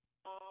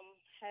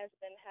has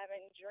been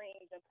having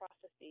dreams and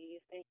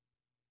prophecies. And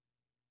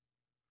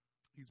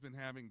he's been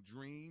having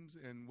dreams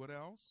and what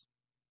else?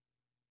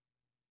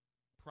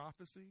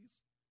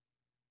 Prophecies?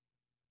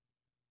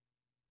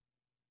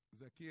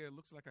 Zakia, it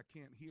looks like I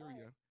can't hear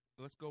you.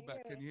 Let's go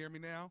back. Can you hear me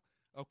now?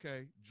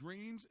 Okay.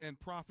 Dreams and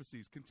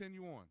prophecies.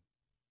 Continue on.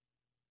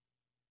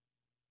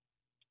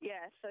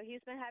 Yeah, so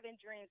he's been having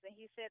dreams, and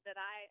he said that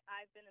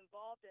I've been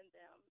involved in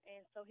them.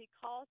 And so he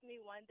calls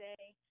me one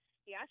day.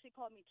 He actually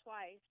called me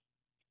twice.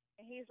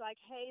 And he's like,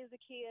 hey,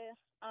 Zakia,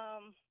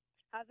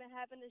 I've been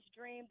having this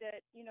dream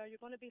that,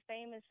 you're going to be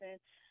famous, and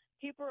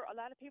a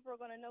lot of people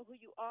are going to know who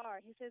you are.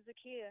 He says,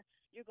 Zakia,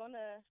 you're going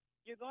to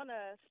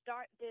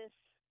start this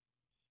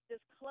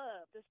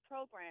club, this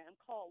program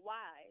called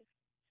WISE,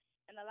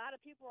 and a lot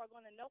of people are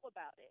going to know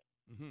about it.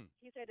 Mm-hmm.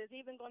 He said there's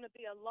even going to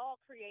be a law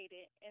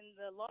created, and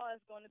the law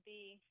is going to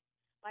be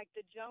like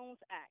the Jones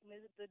Act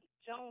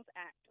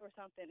or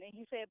something. And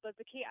he said, but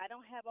Zakia, I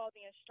don't have all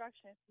the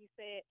instructions. He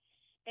said,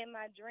 in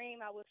my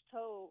dream, I was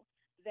told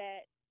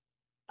that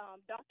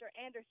Dr.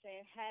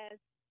 Anderson has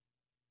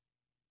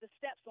the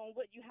steps on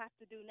what you have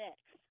to do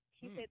next.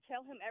 He said,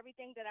 tell him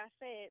everything that I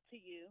said to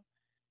you,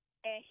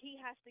 and he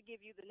has to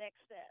give you the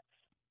next steps.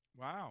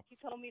 Wow. He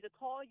told me to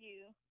call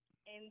you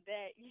and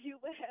that you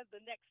would have the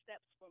next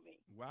steps for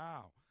me.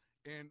 Wow.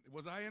 And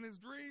was I in his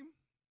dream?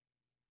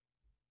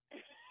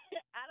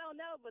 I don't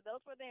know, but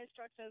those were the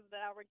instructions that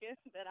I was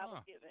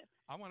given.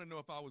 I want to know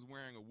if I was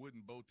wearing a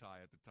wooden bow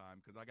tie at the time,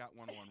 because I got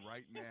one on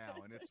right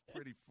now, and it's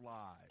pretty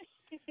fly.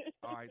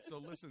 All right, so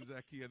listen,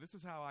 Zakia, this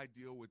is how I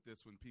deal with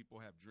this when people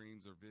have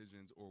dreams or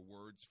visions or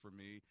words for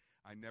me.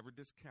 I never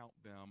discount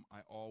them.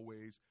 I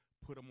always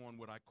put them on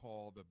what I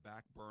call the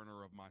back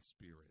burner of my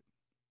spirit,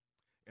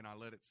 and I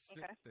let it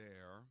sit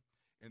there,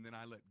 and then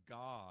I let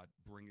God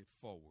bring it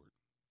forward.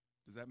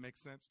 Does that make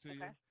sense to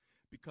you?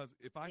 Because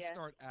if I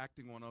start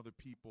acting on other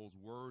people's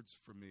words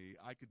for me,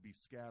 I could be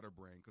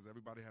scatterbrained, because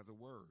everybody has a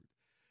word.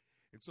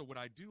 And so what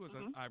I do is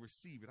I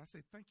receive it. I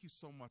say, thank you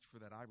so much for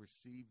that. I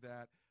receive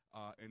that.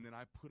 And then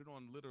I put it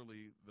on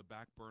literally the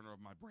back burner of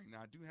my brain.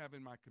 Now, I do have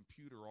in my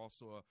computer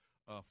also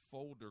a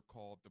folder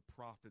called The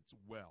Prophet's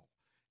Well.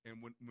 And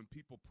when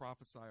people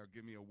prophesy or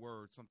give me a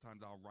word,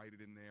 sometimes I'll write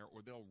it in there,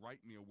 or they'll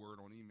write me a word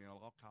on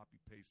email. I'll copy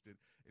paste it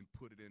and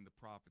put it in the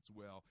prophet's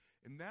well.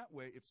 And that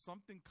way, if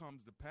something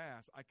comes to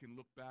pass, I can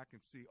look back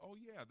and see, oh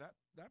yeah,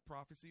 that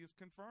prophecy is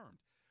confirmed.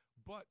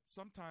 But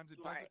sometimes it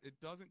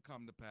doesn't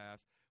come to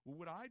pass. Well,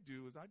 what I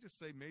do is I just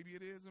say maybe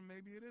it is and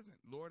maybe it isn't.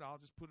 Lord, I'll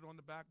just put it on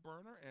the back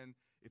burner, and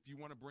if you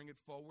want to bring it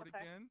forward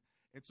again.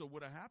 And so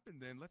what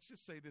happened then, let's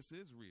just say this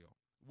is real.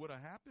 What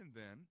happened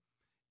then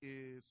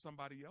is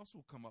somebody else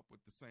will come up with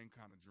the same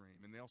kind of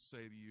dream, and they'll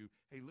say to you,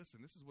 hey, listen,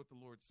 this is what the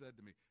Lord said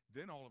to me.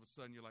 Then all of a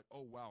sudden you're like,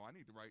 oh, wow, I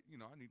need to write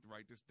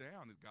this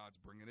down, and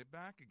God's bringing it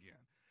back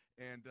again.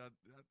 And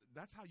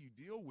that's how you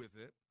deal with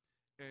it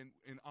and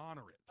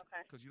honor it,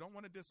 because you don't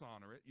want to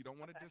dishonor it. You don't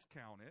want to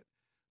discount it,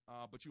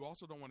 but you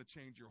also don't want to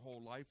change your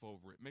whole life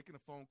over it. Making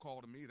a phone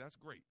call to me, that's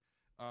great,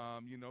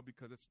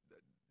 because it's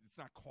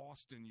not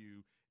costing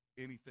you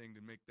anything to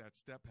make that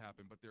step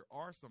happen. But there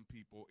are some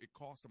people, it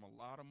costs them a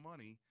lot of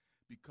money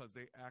because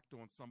they act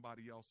on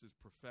somebody else's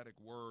prophetic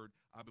word.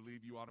 I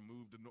believe you ought to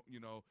move to New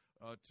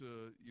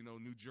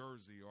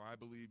Jersey, or I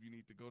believe you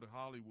need to go to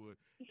Hollywood.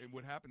 And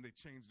what happened, they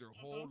changed their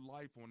whole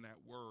life on that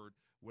word.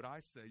 What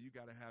I say, you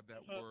got to have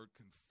that word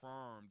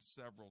confirmed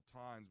several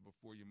times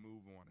before you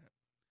move on it.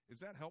 Is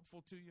that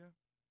helpful to you?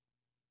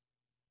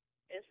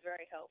 It's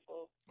very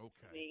helpful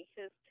to me.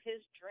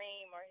 His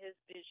dream or his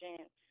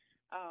vision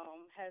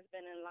has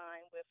been in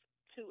line with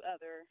two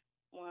other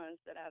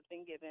ones that I've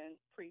been given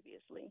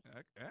previously.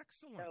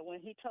 Excellent. So when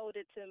he told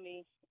it to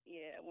me,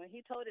 I was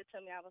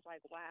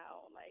like,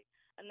 wow. Like,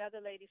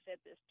 another lady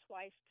said this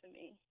twice to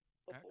me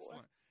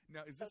before. Excellent.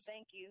 Now, so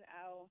thank you.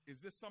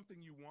 Is this something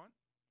you want?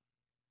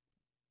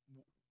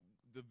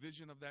 The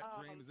vision of that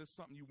dream, is this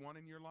something you want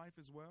in your life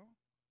as well?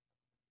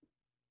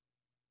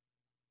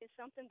 It's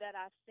something that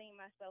I've seen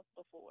myself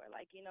before.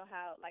 Like, you know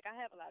how, like, I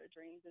have a lot of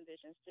dreams and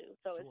visions too.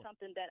 So It's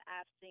something that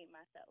I've seen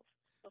myself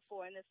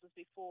before, and this was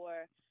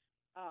before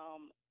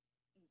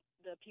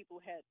the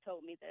people had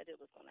told me that it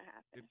was going to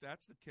happen. If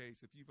that's the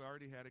case, if you've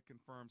already had it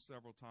confirmed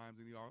several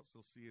times and you also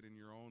see it in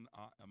your own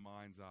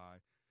mind's eye,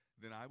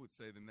 then I would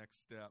say the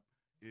next step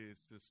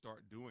is to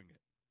start doing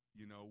it.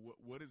 You know,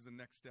 what is the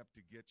next step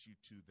to get you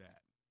to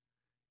that?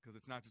 Because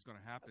it's not just going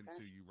to happen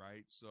to you,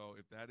 right? So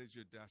if that is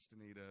your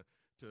destiny to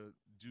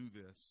do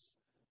this,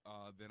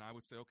 then I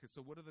would say, okay,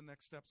 so what are the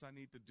next steps I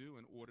need to do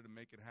in order to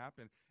make it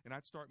happen? And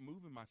I'd start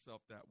moving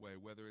myself that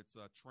way, whether it's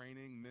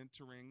training,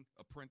 mentoring,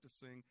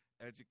 apprenticing,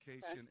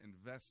 education,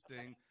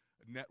 investing,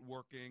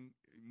 networking,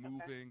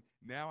 moving.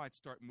 Now I'd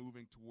start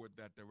moving toward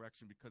that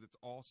direction because it's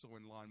also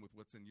in line with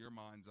what's in your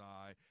mind's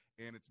eye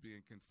and it's being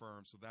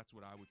confirmed. So that's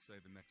what I would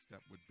say the next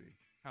step would be.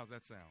 How's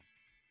that sound?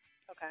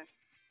 Okay.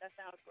 That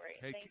sounds great.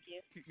 Hey, Thank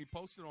you. Keep me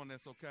posted on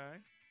this,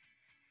 okay?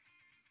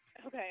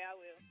 Okay, I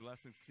will.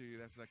 Blessings to you.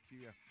 That's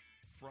Zakia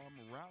from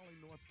Raleigh,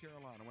 North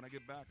Carolina. When I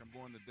get back, I'm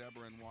going to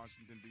Deborah in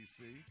Washington,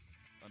 D.C.,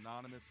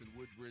 Anonymous in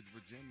Woodbridge,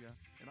 Virginia.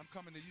 And I'm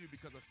coming to you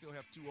because I still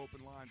have 2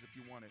 open lines if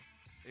you want it.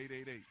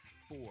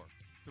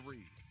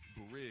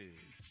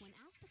 888-43-BRIDGE. When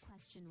asked the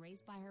question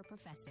raised by her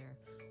professor,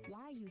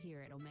 why are you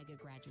here at Omega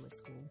Graduate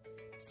School?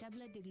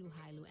 Sebla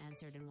Digluhailu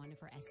answered in one of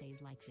her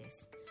essays like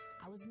this: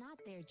 I was not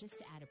there just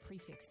to add a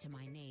prefix to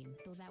my name,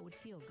 though that would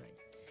feel good.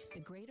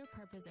 The greater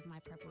purpose of my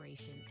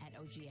preparation at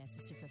OGS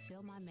is to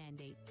fulfill my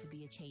mandate to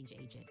be a change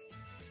agent.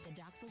 The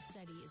doctoral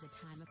study is a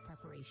time of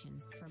preparation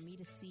for me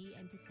to see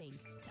and to think,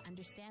 to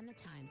understand the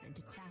times, and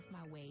to craft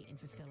my way in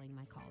fulfilling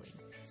my calling.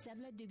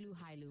 Sebla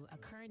Digluhailu, a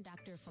current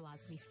Doctor of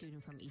Philosophy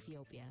student from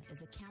Ethiopia,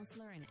 is a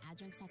counselor and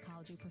adjunct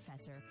psychology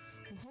professor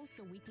who hosts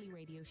a weekly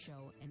radio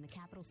show in the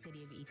capital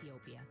city of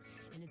Ethiopia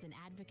and is an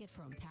advocate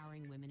for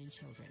empowering women and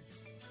children.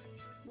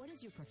 What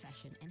is your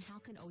profession, and how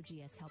can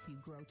OGS help you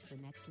grow to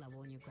the next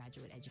level in your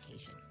graduate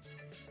education?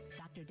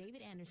 Dr.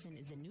 David Anderson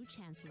is the new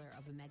chancellor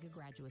of Omega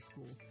Graduate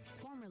School,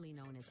 formerly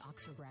known as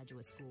Oxford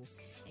Graduate School,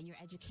 and your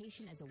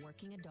education as a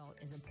working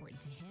adult is important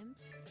to him,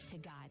 to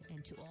God,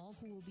 and to all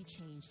who will be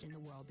changed in the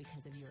world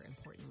because of your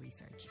important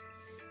research.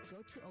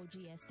 Go to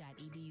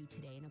ogs.edu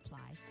today and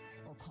apply,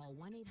 or call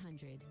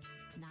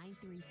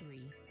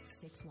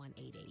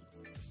 1-800-933-6188.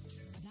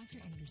 Dr.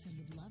 Anderson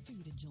would love for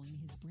you to join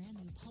his brand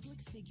new public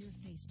figure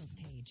Facebook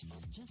page.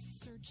 Just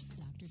search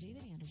Dr.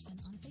 David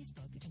Anderson on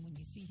Facebook, and when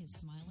you see his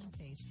smiling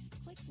face,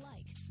 click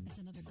like. That's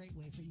another great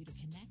way for you to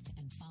connect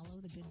and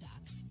follow the good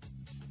doc.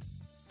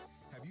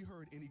 Have you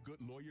heard any good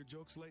lawyer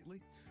jokes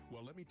lately?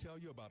 Well, let me tell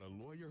you about a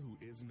lawyer who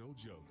is no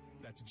joke.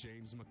 That's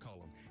James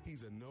McCullum.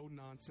 He's a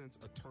no-nonsense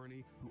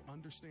attorney who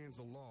understands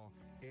the law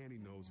and he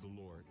knows the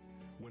Lord.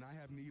 When I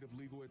have need of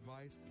legal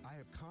advice, I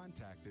have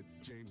contacted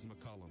James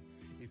McCullum.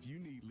 If you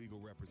need legal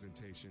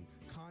representation,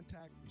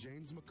 contact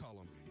James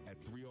McCullum at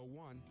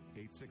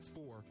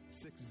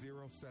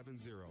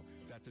 301-864-6070.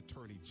 That's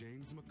attorney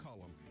James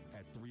McCullum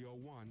at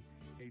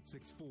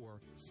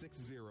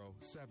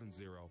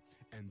 301-864-6070.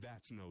 And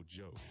that's no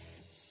joke.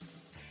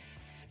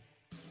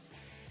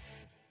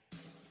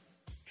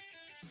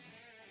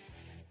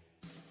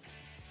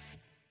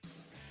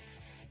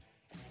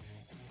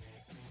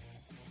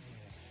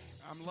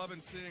 I'm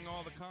loving seeing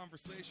all the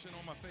conversation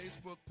on my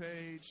Facebook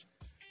page.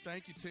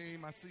 Thank you,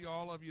 team. I see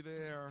all of you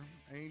there.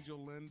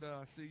 Angel, Linda,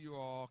 I see you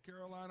all.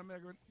 Carolina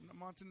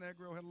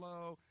Montenegro,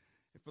 hello.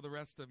 And for the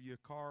rest of you,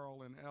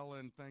 Carl and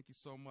Ellen, thank you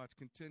so much.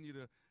 Continue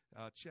to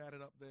chat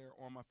it up there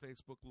on my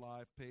Facebook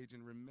Live page.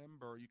 And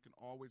remember, you can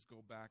always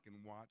go back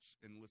and watch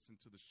and listen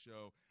to the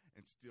show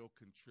and still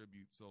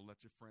contribute. So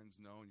let your friends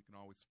know, and you can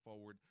always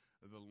forward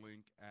the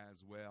link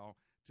as well.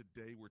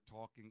 Today, we're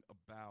talking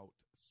about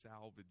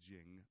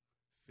salvaging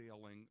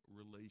failing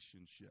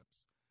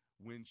relationships.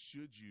 When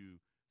should you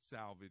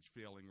salvage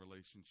failing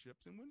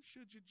relationships, and when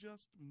should you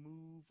just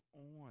move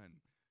on?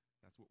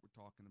 That's what we're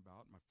talking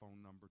about. My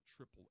phone number,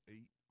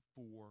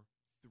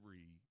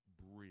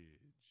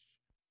 888-43-BRIDGE.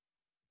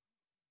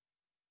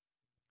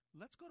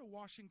 Let's go to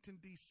Washington,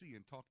 D.C.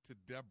 and talk to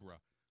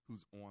Deborah,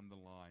 who's on the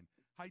line.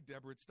 Hi,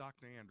 Deborah. It's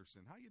Dr.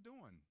 Anderson. How you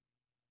doing?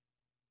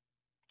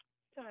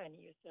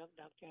 Fine. Yourself,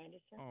 Dr.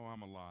 Anderson? Oh,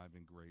 I'm alive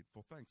and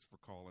grateful. Thanks for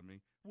calling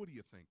me. What are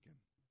you thinking?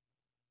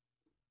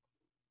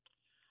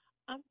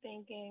 I'm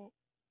thinking,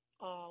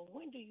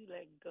 when do you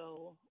let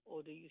go,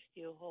 or do you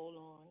still hold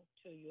on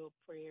to your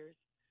prayers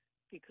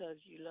because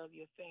you love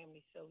your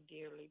family so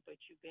dearly, but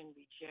you've been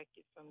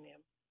rejected from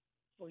them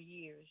for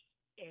years,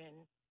 and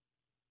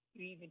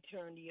you even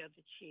turn the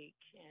other cheek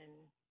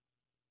and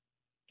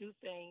do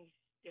things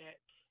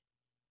that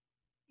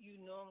you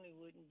normally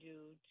wouldn't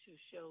do to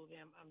show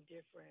them I'm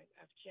different,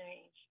 I've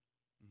changed,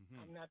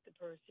 I'm not the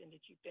person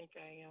that you think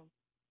I am.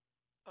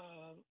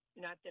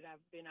 Not that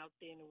I've been out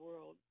there in the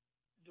world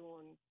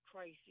doing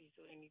crises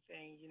or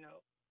anything,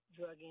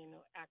 drugging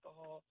or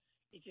alcohol.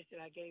 It's just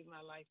that I gave my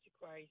life to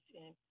Christ,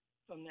 and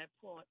from that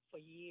point, for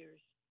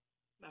years,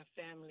 my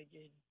family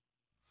just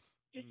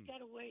got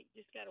away.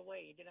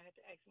 Then I had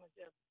to ask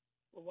myself,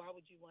 well, why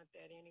would you want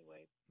that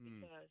anyway?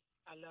 Because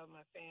I love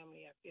my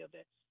family. I feel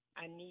that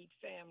I need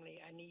family.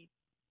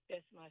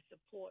 That's my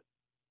support.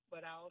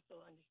 But I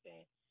also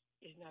understand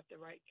it's not the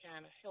right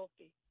kind of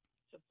healthy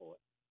support.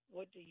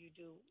 What do you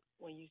do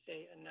when you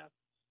say enough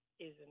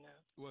is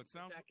enough? Well,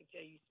 I can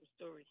tell you some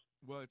stories.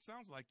 Well, it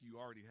sounds like you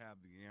already have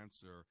the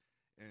answer,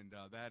 and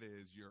that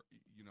is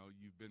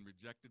you've been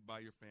rejected by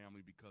your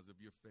family because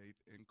of your faith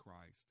in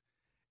Christ,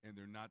 and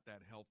they're not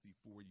that healthy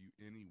for you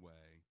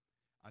anyway.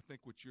 I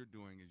think what you're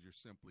doing is you're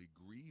simply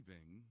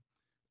grieving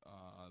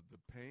the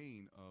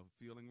pain of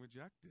feeling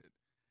rejected.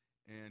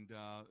 And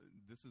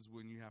this is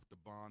when you have to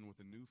bond with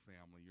a new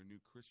family, your new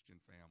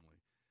Christian family.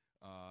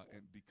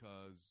 And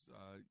because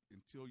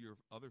until your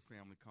other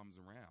family comes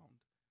around,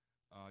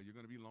 you're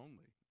going to be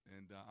lonely.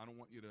 And I don't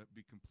want you to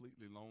be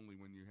completely lonely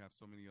when you have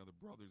so many other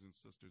brothers and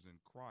sisters in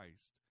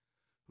Christ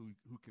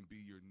who can be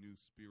your new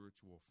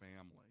spiritual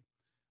family.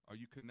 Are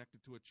you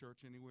connected to a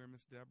church anywhere,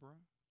 Miss Deborah?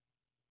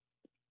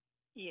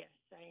 Yes,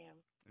 I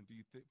am. And do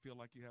you feel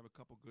like you have a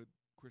couple good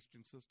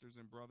Christian sisters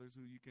and brothers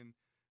who you can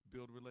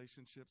build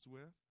relationships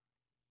with?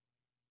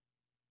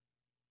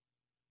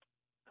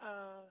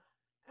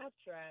 I've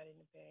tried in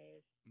the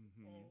past,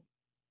 and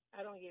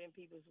I don't get in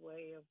people's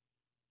way of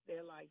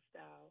their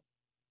lifestyle.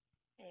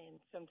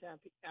 And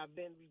sometimes I've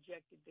been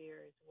rejected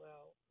there as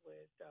well.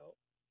 So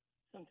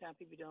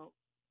sometimes people don't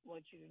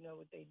want you to know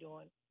what they're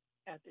doing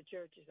after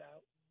church is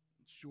out.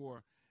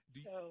 Sure.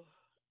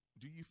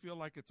 Do you feel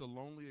like it's a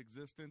lonely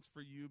existence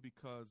for you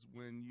because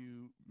when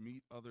you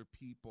meet other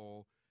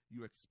people,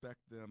 you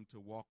expect them to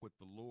walk with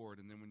the Lord,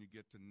 and then when you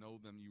get to know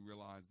them, you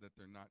realize that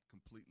they're not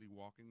completely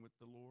walking with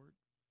the Lord?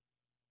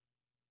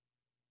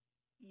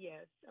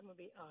 Yes, I'm going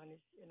to be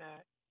honest, and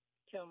I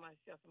tell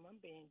myself I'm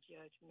being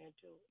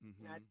judgmental,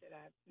 not that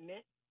I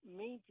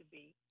mean to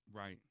be.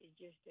 Right. It's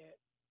just that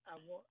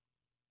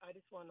I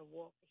just want to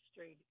walk as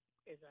straight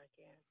as I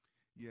can.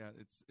 Yeah,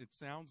 it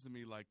sounds to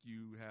me like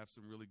you have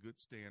some really good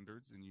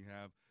standards and you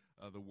have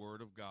the Word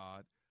of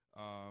God,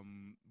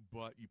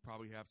 but you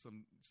probably have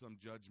some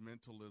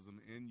judgmentalism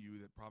in you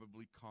that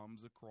probably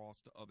comes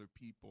across to other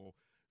people,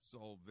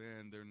 so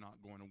then they're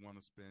not going to want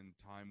to spend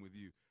time with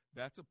you.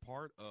 That's a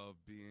part of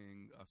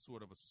being a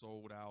sort of a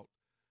sold-out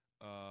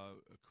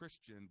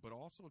Christian, but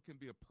also it can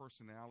be a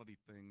personality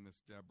thing, Miss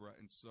Deborah,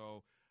 and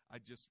so I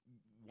just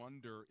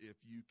wonder if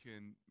you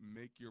can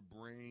make your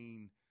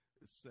brain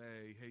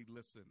say, hey,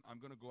 listen,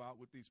 I'm going to go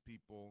out with these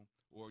people,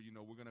 or,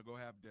 we're going to go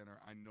have dinner.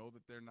 I know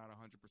that they're not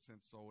 100%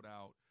 sold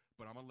out,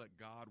 but I'm going to let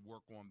God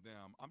work on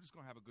them. I'm just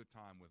going to have a good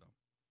time with them.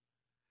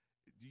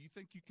 Do you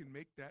think you can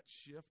make that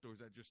shift, or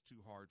is that just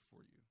too hard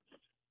for you?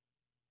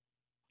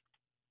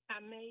 I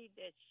made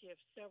that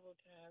shift several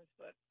times,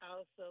 but I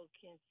also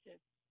can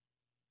sense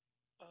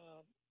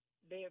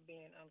they're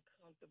being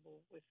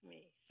uncomfortable with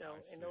me. So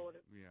in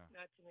order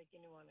not to make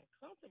anyone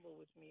uncomfortable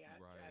with me, I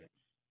try to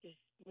just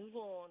move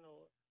on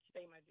or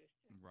stay my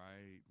distance.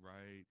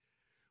 Right.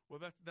 Well,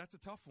 that's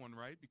a tough one,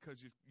 right?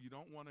 Because you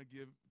don't want to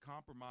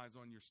compromise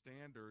on your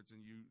standards,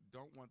 and you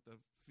don't want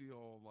to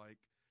feel like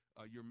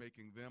you're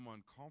making them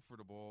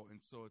uncomfortable.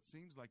 And so it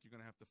seems like you're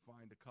going to have to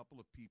find a couple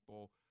of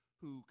people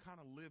who kind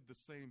of live the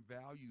same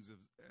values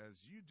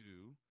as you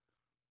do,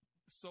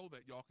 so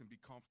that y'all can be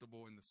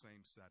comfortable in the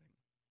same setting.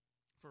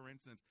 For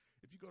instance,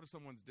 if you go to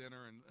someone's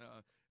dinner and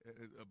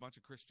a bunch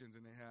of Christians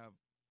and they have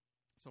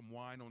some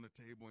wine on the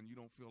table and you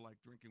don't feel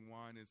like drinking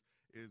wine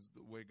is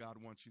the way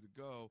God wants you to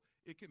go,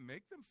 it can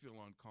make them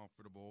feel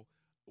uncomfortable.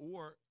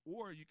 Or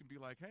you can be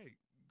like, hey,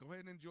 go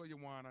ahead and enjoy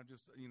your wine.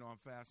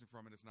 I'm fasting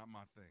from it. It's not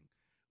my thing.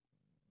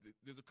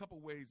 There's a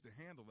couple ways to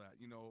handle that.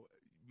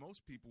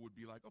 Most people would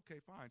be like, okay,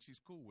 fine,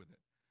 she's cool with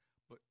it.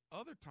 But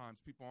other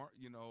times people aren't,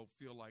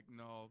 feel like,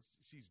 no,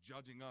 she's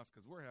judging us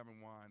because we're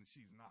having wine and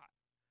she's not.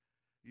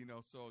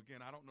 So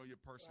again, I don't know your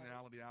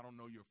personality. Right. I don't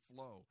know your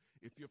flow.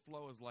 If your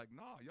flow is like,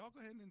 nah, y'all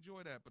go ahead and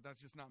enjoy that, but that's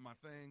just not my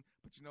thing.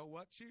 But you know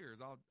what?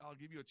 Cheers. I'll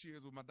give you a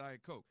cheers with my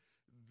Diet Coke.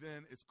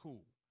 Then it's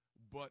cool.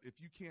 But if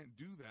you can't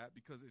do that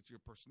because it's your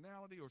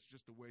personality or it's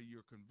just the way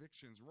your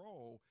convictions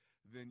roll,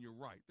 then you're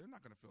right. They're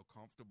not going to feel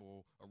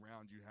comfortable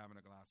around you having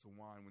a glass of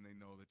wine when they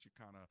know that you're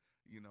kind of,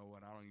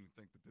 I don't even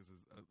think that this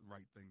is a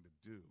right thing to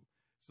do.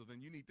 So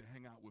then you need to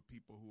hang out with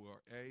people who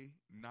are A,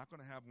 not going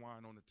to have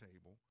wine on the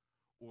table,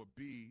 or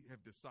B,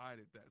 have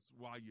decided that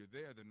while you're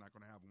there, they're not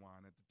going to have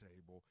wine at the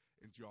table,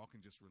 and y'all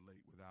can just relate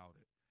without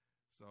it.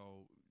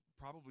 So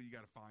probably you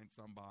got to find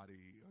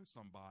somebody or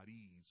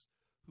somebodies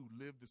who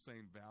live the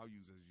same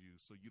values as you,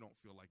 so you don't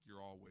feel like you're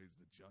always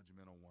the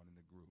judgmental one in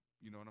the group.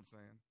 You know what I'm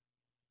saying?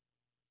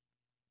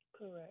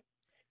 Correct.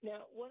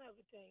 Now, one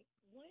other thing,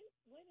 when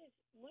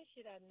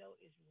should I know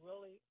it's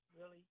really,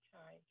 really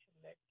time to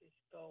let this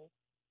go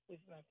with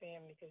my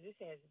family? Because this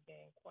has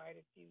been quite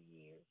a few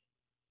years.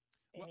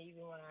 And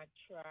even when I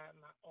try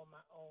on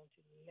my own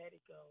to let it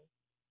go,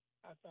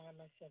 I find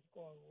myself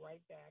going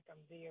right back.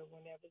 I'm there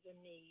whenever there's a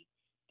need.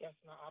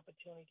 That's my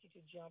opportunity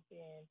to jump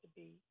in, to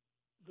be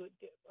good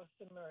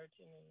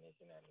Samaritan and this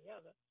and that and the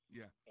other.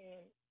 Yeah.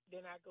 And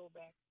then I go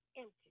back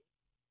empty.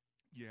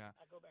 Yeah.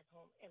 I go back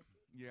home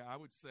empty. Yeah, I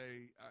would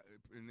say,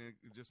 and then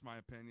just my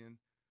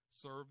opinion,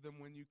 serve them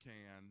when you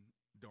can.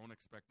 Don't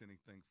expect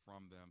anything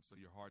from them so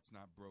your heart's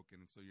not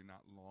broken and so you're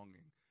not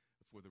longing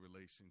for the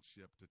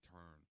relationship to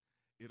turn.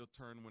 It'll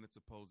turn when it's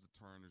supposed to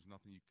turn. There's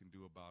nothing you can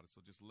do about it.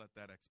 So just let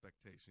that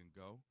expectation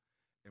go.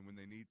 And when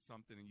they need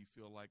something and you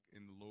feel like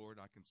in the Lord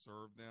I can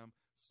serve them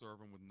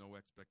with no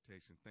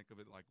expectation. Think of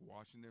it like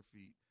washing their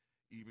feet,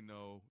 even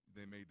though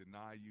they may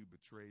deny you,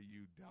 betray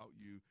you, doubt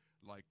you,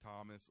 like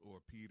Thomas or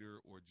Peter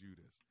or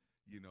Judas.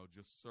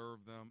 Just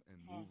serve them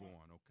and move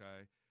on,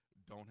 okay?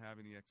 Don't have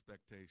any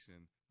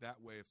expectation.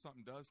 That way, if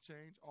something does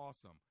change,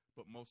 awesome.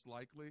 But most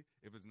likely,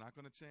 if it's not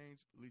going to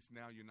change, at least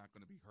now you're not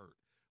going to be hurt.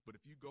 But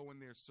if you go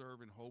in there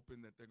serving,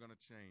 hoping that they're going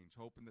to change,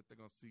 hoping that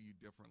they're going to see you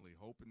differently,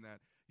 hoping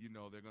that,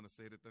 they're going to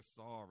say that they're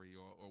sorry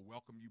or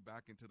welcome you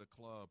back into the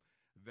club,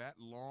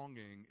 that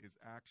longing is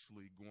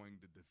actually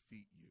going to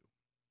defeat you.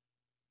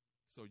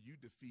 So you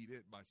defeat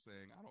it by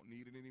saying, I don't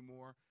need it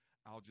anymore.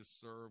 I'll just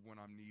serve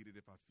when I'm needed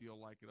if I feel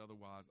like it.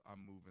 Otherwise,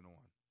 I'm moving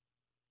on.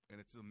 And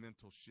it's a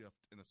mental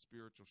shift and a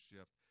spiritual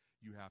shift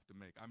you have to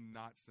make. I'm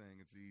not saying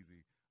it's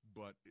easy,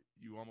 but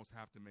you almost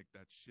have to make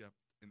that shift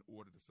in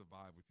order to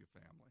survive with your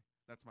family.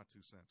 That's my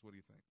 2 cents. What do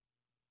you think?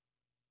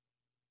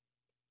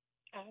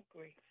 I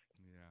agree.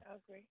 Yeah. I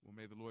agree. Well,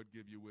 may the Lord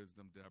give you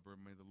wisdom, Deborah.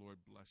 May the Lord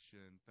bless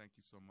you, and thank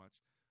you so much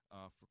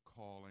for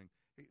calling.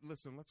 Hey,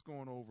 listen, let's go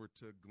on over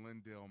to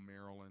Glendale,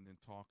 Maryland, and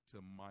talk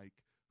to Mike,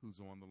 who's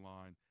on the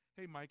line.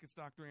 Hey, Mike, it's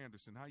Dr.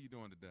 Anderson. How you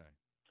doing today?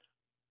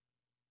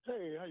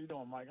 Hey, how you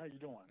doing, Mike? How you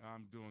doing?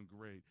 I'm doing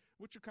great.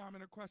 What's your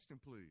comment or question,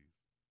 please?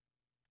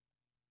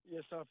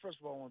 Yes, first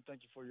of all, I want to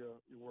thank you for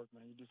your work,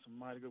 man. You do some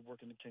mighty good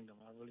work in the kingdom.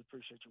 I really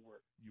appreciate your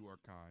work. You are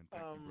kind.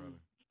 Thank you, brother.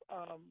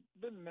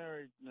 Been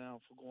married now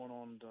for going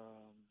on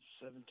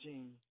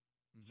 16,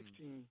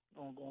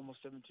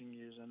 almost 17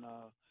 years, and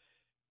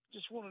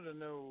just wanted to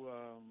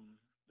know,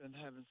 been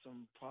having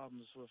some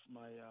problems with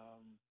my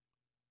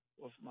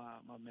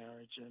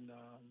marriage, and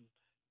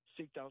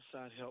seeked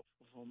outside help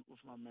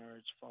with my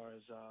marriage as far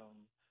as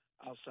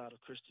outside of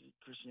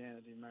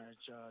Christianity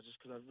marriage, just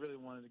because I really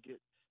wanted to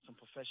get some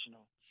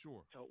professional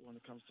help when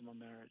it comes to my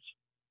marriage.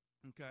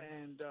 Okay.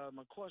 And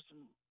my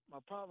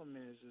problem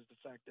is the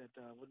fact that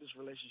with this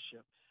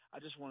relationship, I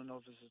just want to know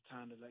if this is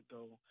time to let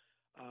go.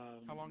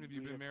 How long have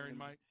you been married,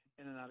 Mike?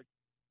 In and out of.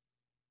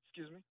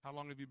 Excuse me? How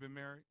long have you been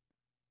married?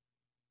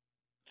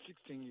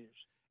 16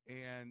 years.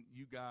 And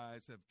you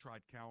guys have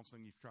tried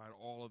counseling, you've tried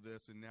all of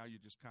this, and now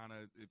you just kind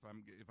of, if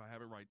I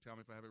have it right, tell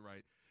me if I have it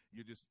right,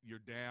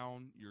 you're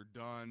down, you're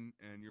done,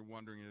 and you're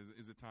wondering,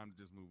 is it time to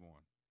just move on?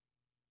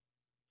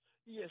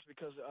 Yes,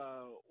 because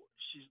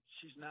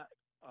she's not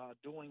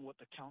doing what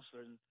the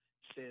counselor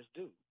says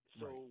do.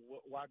 So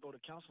why go to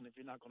counseling if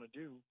you're not going to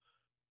do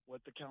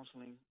what the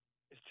counseling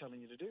is telling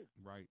you to do?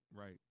 Right.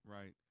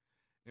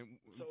 And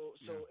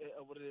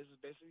what it is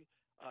basically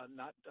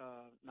not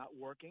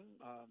working,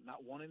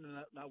 not wanting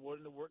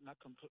to work, not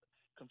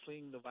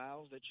completing the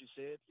vows that you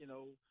said, in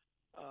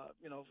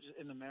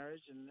the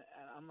marriage. And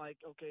I'm like,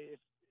 okay, if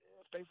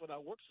faith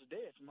without works is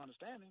dead, from my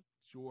understanding.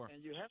 Sure.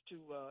 And you have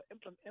to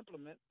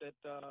implement that.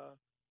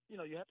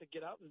 You have to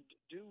get out and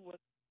do what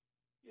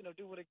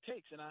it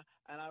takes. And I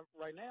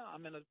right now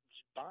I'm in a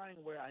bind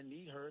where I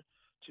need her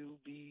to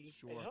be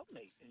a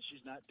helpmate, and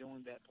she's not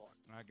doing that part.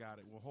 I got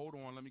it. Well, hold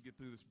on. Let me get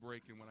through this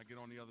break, and when I get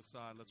on the other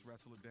side, let's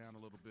wrestle it down a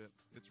little bit.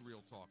 It's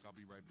Real Talk. I'll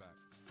be right back.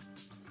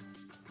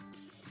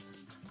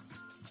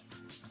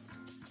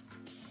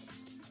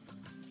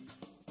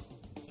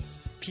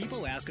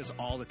 People ask us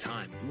all the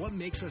time, what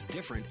makes us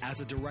different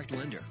as a direct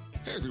lender?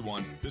 Hey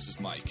everyone, this is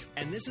Mike.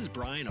 And this is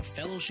Brian of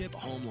Fellowship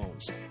Home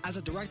Loans. As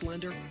a direct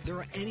lender, there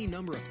are any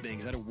number of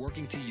things that are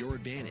working to your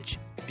advantage.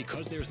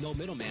 Because there's no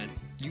middleman,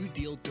 you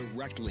deal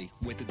directly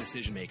with the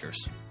decision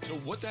makers. So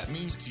what that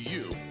means to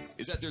you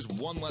is that there's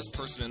one less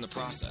person in the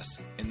process,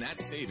 and that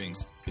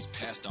savings is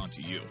passed on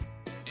to you.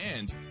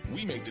 And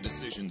we make the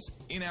decisions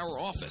in our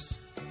office.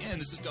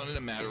 And this is done in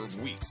a matter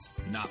of weeks,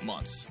 not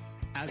months.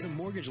 As a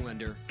mortgage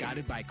lender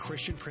guided by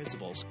Christian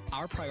principles,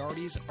 our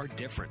priorities are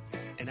different.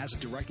 And as a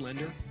direct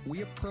lender,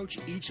 we approach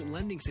each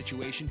lending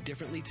situation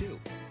differently too.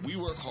 We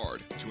work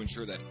hard to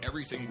ensure that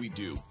everything we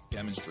do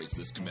demonstrates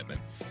this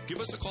commitment. Give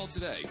us a call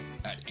today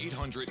at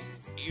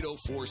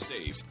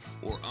 800-804-SAVE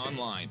or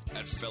online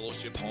at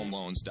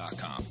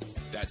fellowshiphomeloans.com.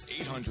 That's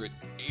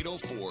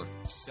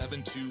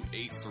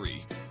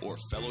 800-804-7283 or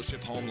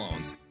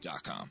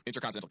fellowshiphomeloans.com.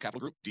 Intercontinental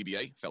Capital Group,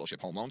 DBA,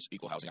 Fellowship Home Loans,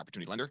 Equal Housing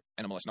Opportunity Lender,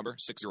 NMLS number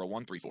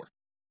 60134.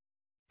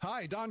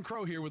 Hi, Don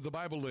Crow here with the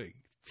Bible League.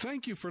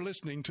 Thank you for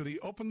listening to the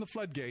Open the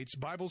Floodgates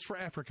Bibles for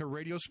Africa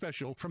radio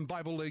special from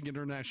Bible League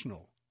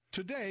International.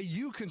 Today,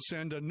 you can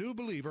send a new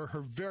believer her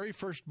very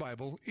first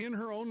Bible in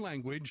her own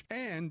language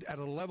and at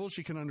a level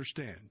she can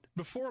understand.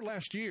 Before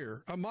last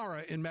year,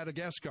 Amara in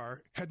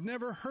Madagascar had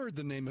never heard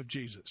the name of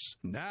Jesus.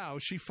 Now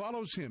she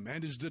follows him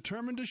and is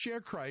determined to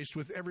share Christ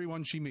with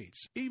everyone she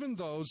meets, even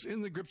those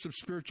in the grips of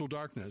spiritual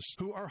darkness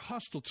who are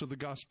hostile to the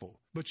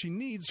gospel. But she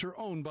needs her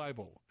own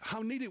Bible.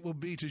 How neat it will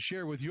be to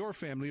share with your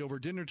family over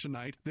dinner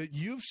tonight that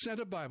you've sent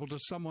a Bible to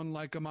someone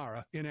like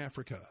Amara in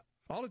Africa.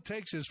 All it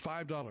takes is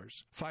 $5.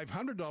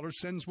 $500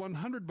 sends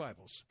 100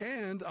 Bibles,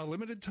 and a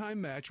limited time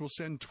match will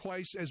send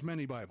twice as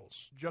many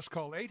Bibles. Just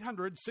call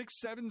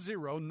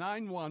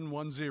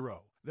 800-670-9110.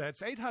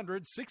 That's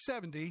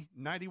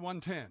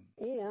 800-670-9110.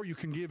 Or you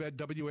can give at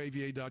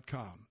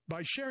WAVA.com.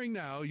 By sharing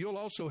now, you'll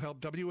also help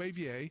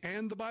WAVA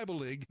and the Bible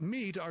League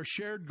meet our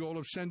shared goal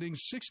of sending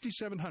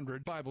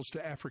 6,700 Bibles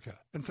to Africa.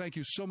 And thank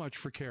you so much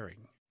for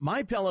caring.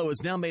 MyPillow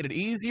has now made it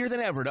easier than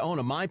ever to own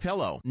a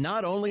MyPillow.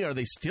 Not only are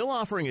they still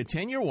offering a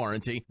 10-year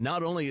warranty,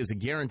 not only is it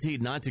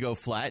guaranteed not to go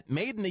flat,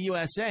 made in the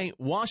USA,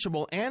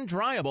 washable and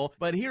dryable,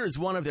 but here's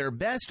one of their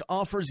best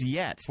offers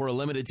yet. For a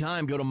limited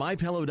time, go to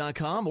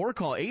MyPillow.com or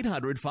call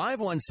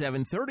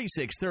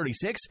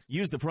 800-517-3636.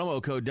 Use the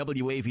promo code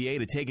WAVA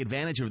to take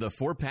advantage of the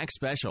 4-pack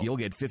special. You'll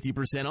get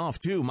 50% off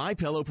 2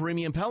 MyPillow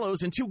premium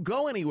pillows and 2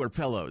 Go Anywhere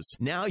pillows.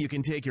 Now you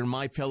can take your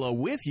MyPillow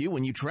with you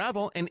when you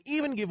travel and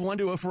even give one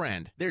to a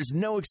friend. There's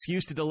no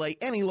excuse to delay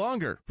any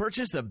longer.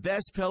 Purchase the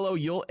best pillow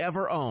you'll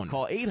ever own.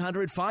 Call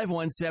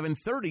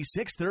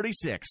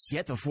 800-517-3636.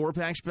 Get the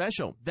 4-pack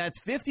special. That's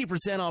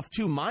 50% off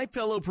 2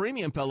 MyPillow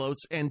premium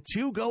pillows and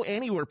 2 Go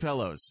Anywhere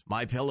pillows.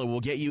 MyPillow will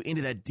get you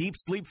into that deep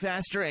sleep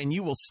faster and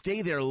you will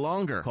stay there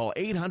longer. Call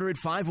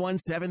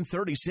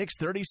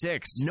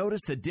 800-517-3636.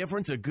 Notice the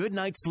difference a good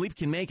night's sleep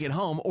can make at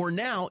home or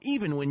now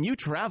even when you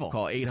travel.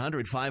 Call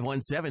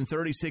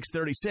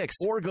 800-517-3636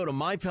 or go to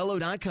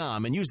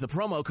MyPillow.com and use the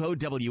promo code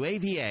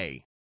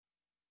WAVA.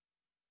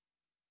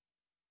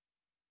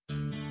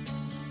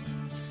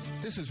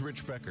 This is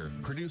Rich Becker,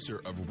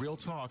 producer of Real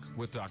Talk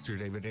with Dr.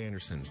 David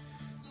Anderson.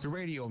 The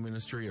radio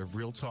ministry of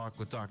Real Talk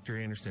with Dr.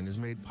 Anderson is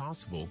made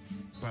possible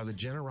by the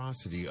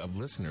generosity of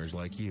listeners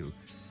like you.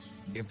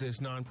 If this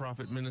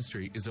nonprofit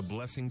ministry is a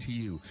blessing to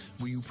you,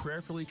 will you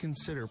prayerfully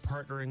consider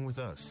partnering with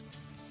us?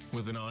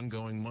 With an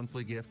ongoing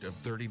monthly gift of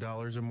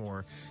 $30 or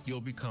more,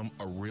 you'll become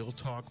a Real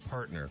Talk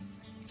partner.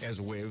 As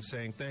a way of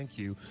saying thank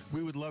you,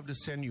 we would love to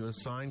send you a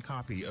signed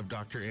copy of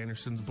Dr.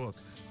 Anderson's book,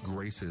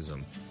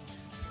 Gracism.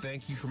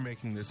 Thank you for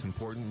making this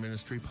important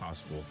ministry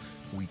possible.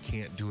 We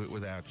can't do it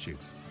without you.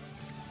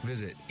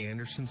 Visit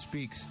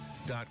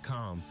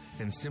AndersonSpeaks.com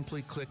and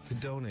simply click the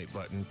donate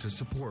button to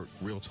support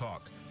Real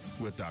Talk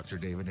with Dr.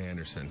 David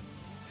Anderson.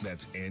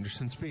 That's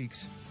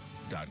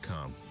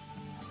AndersonSpeaks.com.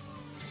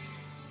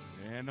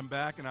 And I'm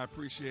back, and I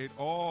appreciate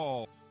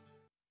all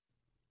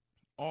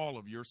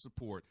of your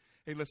support.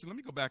 Hey, listen, let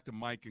me go back to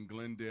Mike in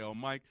Glendale.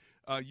 Mike,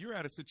 you're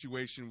at a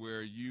situation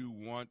where you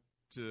want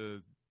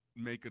to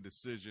make a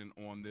decision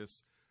on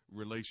this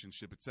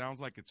relationship. It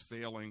sounds like it's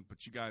failing,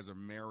 but you guys are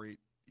married.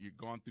 You've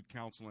gone through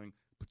counseling,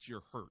 but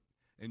you're hurt.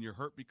 And you're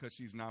hurt because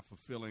she's not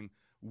fulfilling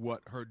what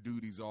her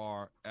duties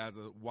are as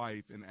a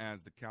wife and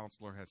as the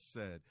counselor has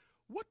said.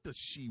 What does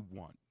she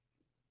want?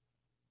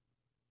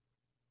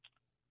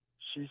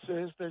 She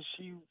says that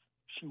she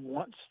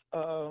wants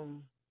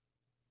to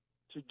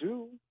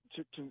do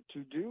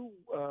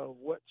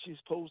what she's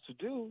supposed to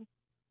do,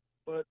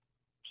 but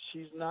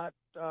she's not.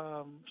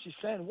 She's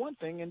saying one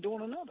thing and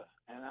doing another,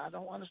 and I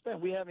don't understand.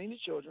 We have any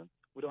children.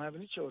 We don't have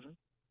any children.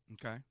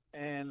 Okay.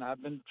 And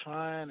I've been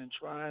trying and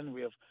trying.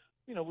 We have,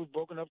 we've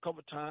broken up a couple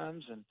of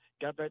times and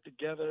got back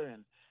together.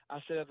 And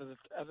I said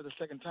after the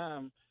second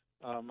time,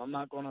 I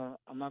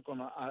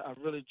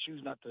really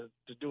choose not to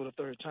do it a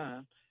third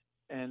time.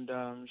 And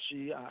I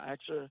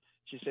asked her.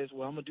 She says,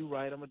 "Well, I'm gonna do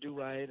right. And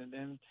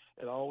then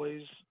it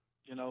always,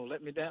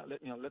 let me down.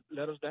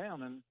 Let us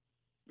down. And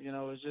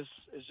it's just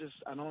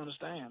I don't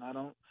understand. I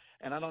don't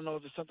know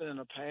if it's something in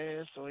the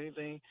past or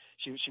anything.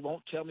 She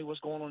won't tell me what's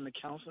going on in the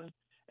counseling,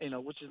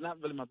 which is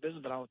not really my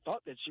business. But I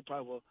thought that she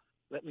probably will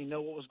let me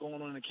know what was going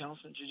on in the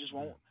counseling. She just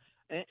won't.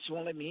 And she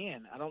won't let me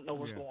in. I don't know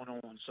what's going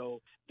on.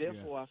 So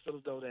therefore, I feel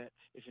as though that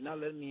if you're not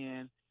letting me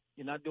in,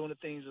 you're not doing the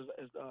things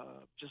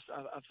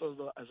I feel as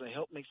though as a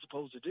helpmate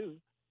supposed to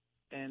do.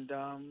 And do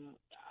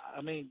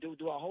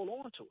I hold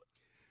on to it?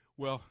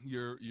 Well,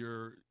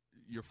 you're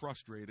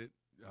frustrated.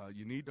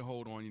 You need to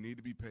hold on. You need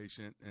to be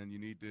patient, and you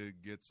need to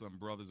get some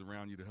brothers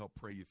around you to help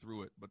pray you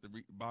through it. But the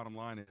bottom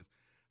line is,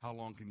 how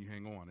long can you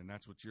hang on? And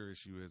that's what your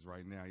issue is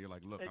right now. You're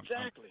like, look,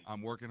 exactly.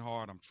 I'm working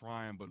hard. I'm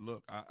trying, but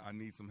look, I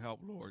need some help,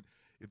 Lord.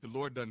 If the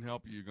Lord doesn't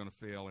help you, you're going to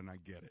fail, and I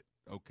get it,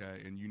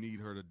 okay? And you need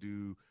her to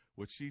do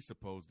what she's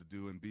supposed to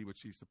do and be what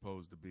she's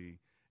supposed to be.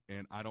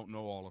 And I don't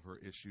know all of her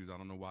issues. I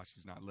don't know why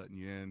she's not letting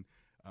you in.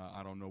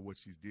 I don't know what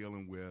she's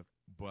dealing with,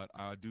 but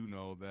I do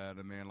know that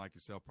a man like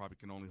yourself probably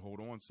can only hold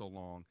on so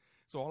long.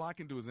 So all I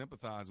can do is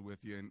empathize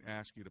with you and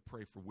ask you to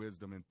pray for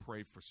wisdom and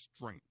pray for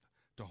strength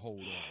to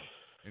hold on.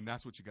 And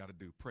that's what you got to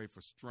do. Pray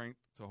for strength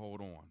to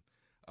hold on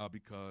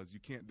because you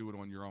can't do it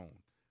on your own.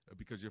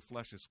 because your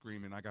flesh is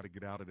screaming, I got to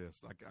get out of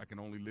this. I can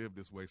only live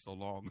this way so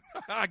long.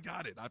 I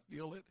got it. I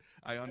feel it.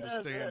 I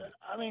understand it.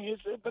 I mean,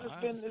 it's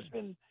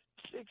been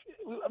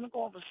I've been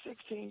going for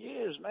 16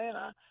 years, man.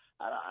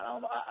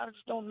 I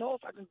just don't know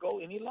if I can go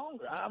any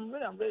longer. I'm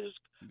ready to just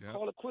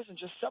call it quits and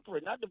just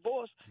separate, not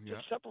divorce,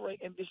 just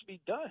separate and just be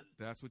done.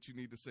 That's what you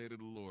need to say to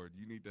the Lord.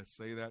 You need to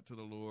say that to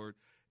the Lord,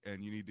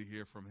 and you need to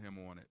hear from him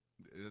on it.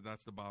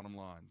 That's the bottom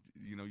line.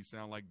 You know, you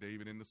sound like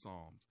David in the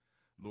Psalms.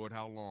 Lord,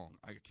 how long?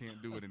 I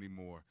can't do it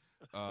anymore.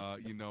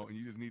 You know, and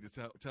you just need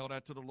to tell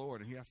that to the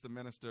Lord, and he has to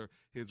minister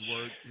his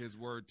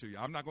word to you.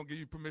 I'm not going to give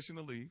you permission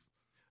to leave.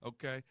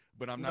 Okay,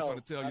 but I'm not going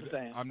to tell you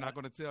that, I'm not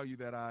going to tell you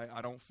that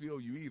I don't feel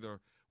you either.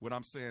 What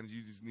I'm saying is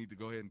you just need to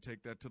go ahead and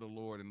take that to the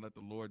Lord and let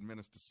the Lord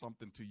minister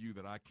something to you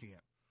that I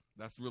can't.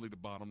 That's really the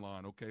bottom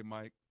line. Okay,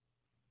 Mike?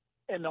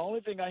 And the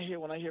only thing I hear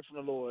when I hear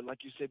from the Lord,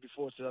 like you said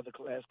before to the other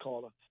last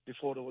caller,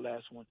 before the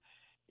last one,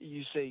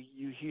 you say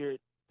you hear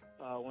it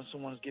when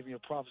someone's giving you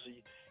a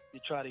prophecy. You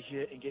try to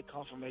hear it and get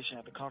confirmation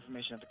after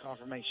confirmation after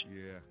confirmation.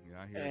 Yeah,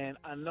 I hear it. And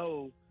I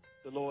know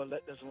the Lord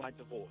doesn't like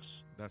divorce.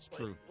 That's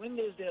true. When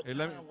is there a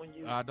time when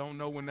you... I don't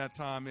know when that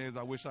time is.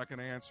 I wish I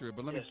could answer it.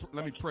 But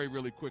let me pray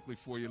really quickly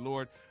for you.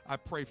 Lord, I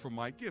pray for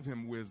Mike. Give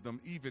him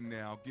wisdom even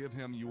now. Give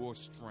him your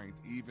strength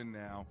even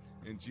now.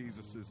 In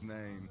Jesus'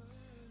 name,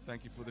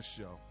 thank you for the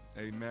show.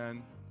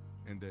 Amen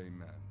and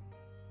amen.